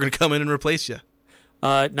year, we're going to come in and replace you.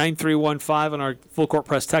 9315 on our full court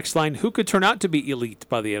press text line. Who could turn out to be elite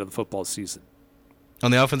by the end of the football season? On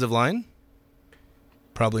the offensive line?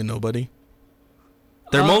 Probably nobody.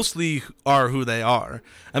 They mostly are who they are.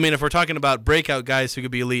 If we're talking about breakout guys who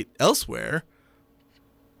could be elite elsewhere,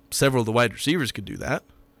 several of the wide receivers could do that.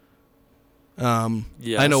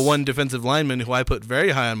 Yes. I know one defensive lineman who I put very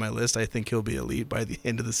high on my list. I think he'll be elite by the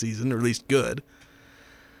end of the season, or at least good.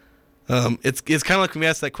 It's kind of like when we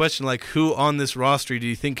asked that question, like, who on this roster do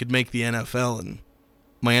you think could make the NFL? And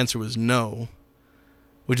my answer was no,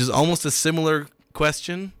 which is almost a similar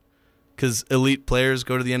question because elite players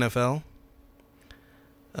go to the NFL.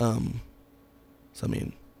 If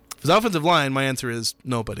it's offensive line, my answer is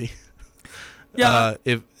nobody. Yeah.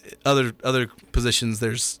 If other positions,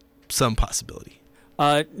 there's some possibility.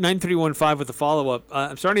 9315 with a follow-up.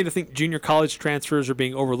 I'm starting to think junior college transfers are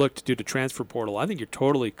being overlooked due to transfer portal. I think you're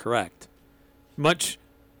totally correct. Much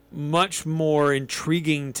more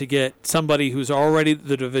intriguing to get somebody who's already at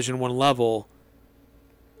the Division I level,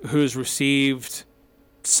 who's received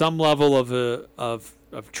some level of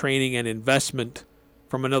training and investment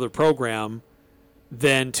from another program,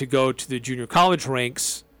 than to go to the junior college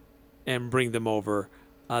ranks and bring them over.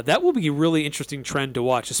 That will be a really interesting trend to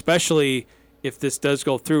watch, especially if this does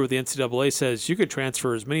go through. The NCAA says you could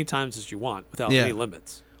transfer as many times as you want without any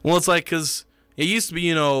limits. Well, it's like, because it used to be,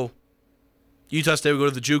 Utah State would go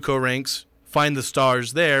to the JUCO ranks, find the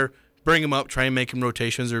stars there, bring them up, try and make them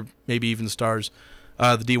rotations or maybe even stars,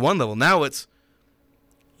 the D1 level. Now it's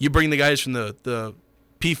you bring the guys from the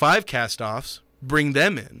P5 cast-offs, bring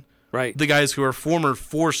them in. Right. The guys who are former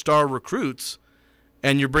 4-star recruits,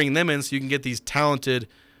 and you're bringing them in so you can get these talented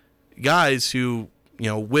guys who,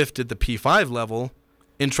 whiffed at the P5 level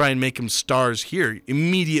and try and make them stars here,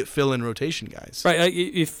 immediate fill-in rotation guys. Right.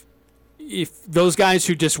 If those guys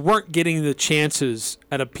who just weren't getting the chances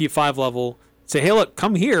at a P5 level say, hey, look,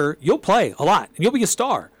 come here, you'll play a lot, and you'll be a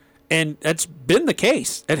star. And that's been the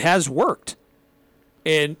case. It has worked.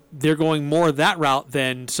 And they're going more that route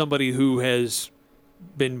than somebody who has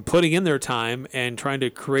been putting in their time and trying to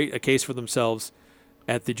create a case for themselves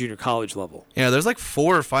at the junior college level. Yeah, there's like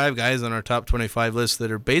 4 or 5 guys on our top 25 list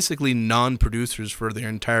that are basically non-producers for their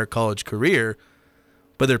entire college career,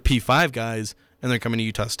 but they're P5 guys, and they're coming to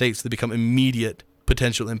Utah State, so they become immediate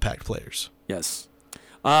potential impact players. Yes.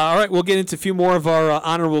 All right, we'll get into a few more of our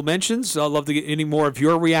honorable mentions. I'd love to get any more of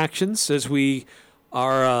your reactions as we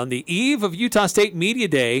are on the eve of Utah State Media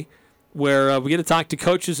Day, where we get to talk to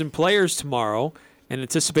coaches and players tomorrow in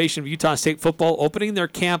anticipation of Utah State football opening their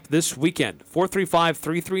camp this weekend.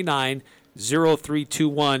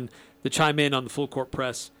 435-339-0321 to chime in on the Full Court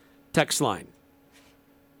Press text line.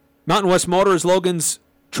 Mountain West Motor is Logan's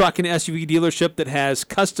truck and SUV dealership that has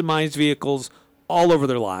customized vehicles all over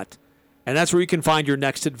their lot. And that's where you can find your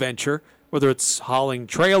next adventure, whether it's hauling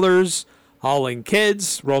trailers, hauling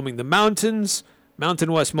kids, roaming the mountains.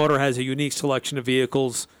 Mountain West Motor has a unique selection of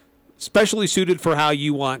vehicles specially suited for how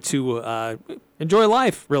you want to enjoy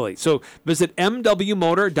life, really. So visit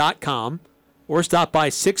mwmotor.com or stop by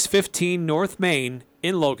 615 North Main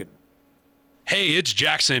in Logan. Hey, it's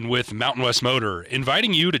Jackson with Mountain West Motor,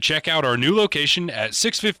 inviting you to check out our new location at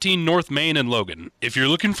 615 North Main in Logan. If you're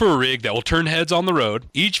looking for a rig that will turn heads on the road,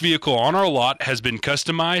 each vehicle on our lot has been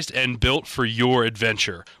customized and built for your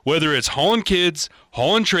adventure. Whether it's hauling kids,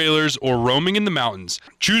 hauling trailers, or roaming in the mountains,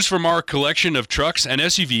 choose from our collection of trucks and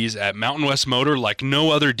SUVs at Mountain West Motor like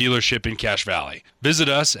no other dealership in Cache Valley. Visit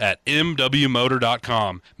us at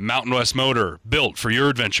mwmotor.com. Mountain West Motor, built for your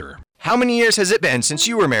adventure. How many years has it been since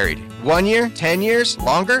you were married? 1 year? 10 years?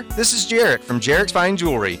 Longer? This is Jarek from Jarek's Fine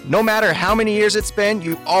Jewelry. No matter how many years it's been,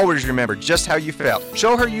 you always remember just how you felt.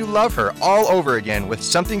 Show her you love her all over again with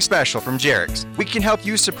something special from Jarek's. We can help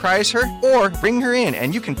you surprise her or bring her in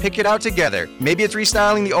and you can pick it out together. Maybe it's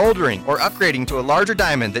restyling the old ring or upgrading to a larger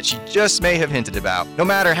diamond that she just may have hinted about. No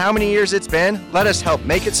matter how many years it's been, let us help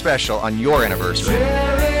make it special on your anniversary.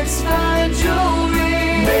 Jarek's Fine Jewelry.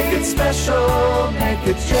 Make it special, make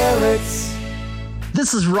it Jarek's.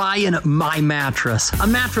 This is Ryan at My Mattress. A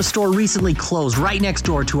mattress store recently closed right next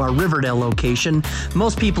door to our Riverdale location.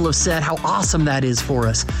 Most people have said how awesome that is for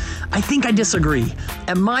us. I think I disagree.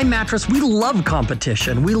 At My Mattress, we love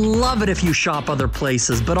competition. We love it if you shop other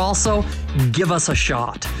places, but also give us a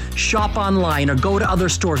shot. Shop online or go to other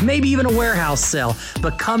stores, maybe even a warehouse sale,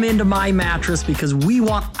 but come into My Mattress because we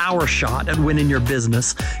want our shot at winning your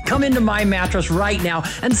business. Come into My Mattress right now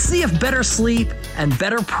and see if better sleep and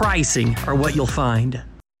better pricing are what you'll find.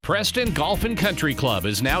 Preston Golf and Country Club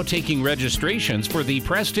is now taking registrations for the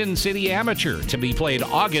Preston City Amateur to be played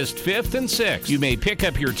August 5th and 6th. You may pick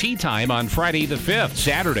up your tee time on Friday the 5th.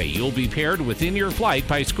 Saturday, you'll be paired within your flight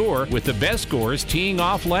by score with the best scores teeing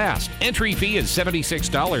off last. Entry fee is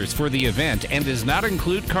 $76 for the event and does not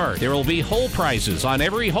include cart. There will be hole prizes on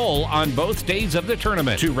every hole on both days of the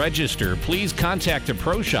tournament. To register, please contact a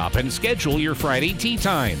pro shop and schedule your Friday tee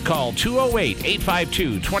time. Call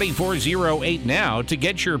 208-852-2408 now to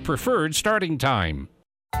get your preferred starting time.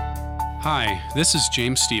 Hi, this is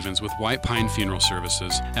James Stevens with White Pine Funeral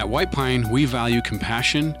Services. At White Pine, we value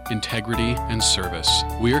compassion, integrity, and service.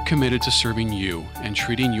 We are committed to serving you and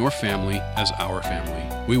treating your family as our family.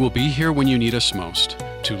 We will be here when you need us most,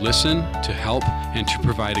 to listen, to help, and to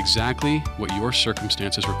provide exactly what your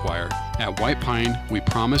circumstances require. At White Pine, we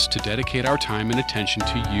promise to dedicate our time and attention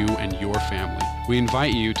to you and your family. We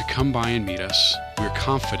invite you to come by and meet us. We're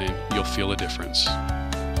confident you'll feel a difference.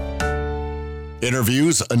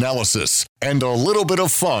 Interviews, analysis, and a little bit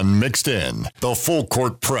of fun mixed in. The Full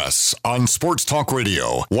Court Press on Sports Talk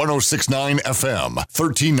Radio, 106.9 FM,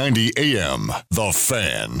 1390 AM. The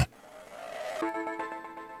Fan.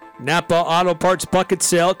 Napa Auto Parts Bucket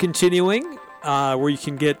Sale continuing, where you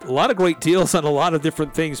can get a lot of great deals on a lot of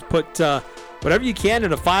different things. Put whatever you can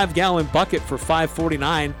in a 5-gallon bucket for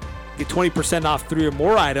 $5.49. Get 20% off 3 or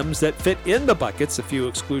more items that fit in the buckets. A few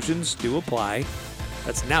exclusions do apply.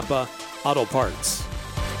 That's Napa Auto Parts.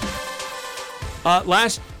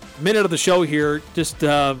 Last minute of the show here, just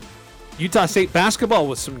Utah State basketball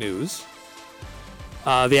with some news.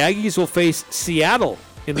 The Aggies will face Seattle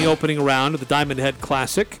in the opening round of the Diamond Head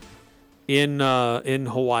Classic in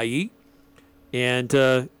Hawaii. And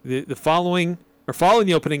following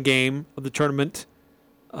the opening game of the tournament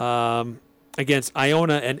against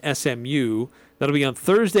Iona and SMU, that'll be on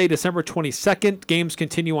Thursday, December 22nd. Games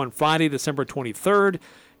continue on Friday, December 23rd,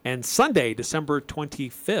 and Sunday, December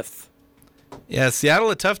 25th. Yeah,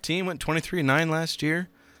 Seattle, a tough team, went 23-9 last year.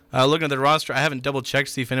 Looking at the roster, I haven't double-checked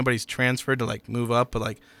to see if anybody's transferred to, move up,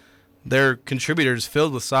 but, their contributors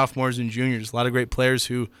filled with sophomores and juniors. A lot of great players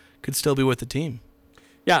who could still be with the team.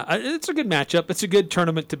 Yeah, it's a good matchup. It's a good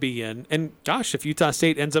tournament to be in. And, gosh, if Utah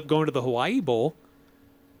State ends up going to the Hawaii Bowl,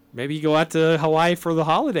 maybe you go out to Hawaii for the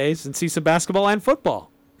holidays and see some basketball and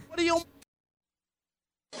football.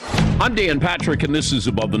 I'm Dan Patrick, and this is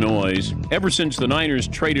Above the Noise. Ever since the Niners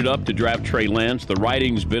traded up to draft Trey Lance, the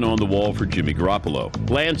writing's been on the wall for Jimmy Garoppolo.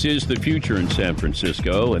 Lance is the future in San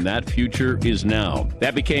Francisco, and that future is now.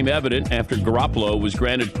 That became evident after Garoppolo was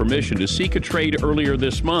granted permission to seek a trade earlier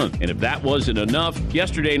this month. And if that wasn't enough,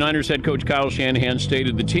 yesterday Niners head coach Kyle Shanahan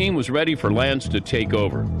stated the team was ready for Lance to take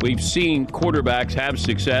over. We've seen quarterbacks have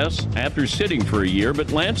success after sitting for a year, but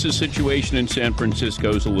Lance's situation in San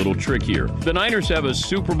Francisco is a little trickier. The Niners have a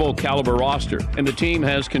Super Bowl caliber roster, and the team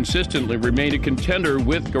has consistently remained a contender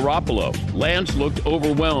with Garoppolo. Lance looked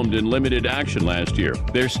overwhelmed in limited action last year.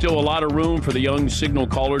 There's still a lot of room for the young signal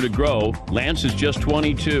caller to grow. Lance is just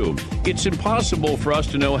 22. It's impossible for us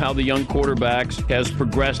to know how the young quarterback has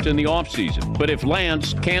progressed in the offseason. But if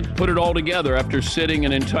Lance can't put it all together after sitting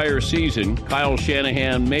an entire season, Kyle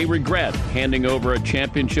Shanahan may regret handing over a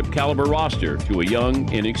championship caliber roster to a young,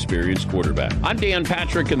 inexperienced quarterback. I'm Dan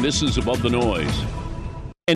Patrick, and this is Above the Noise.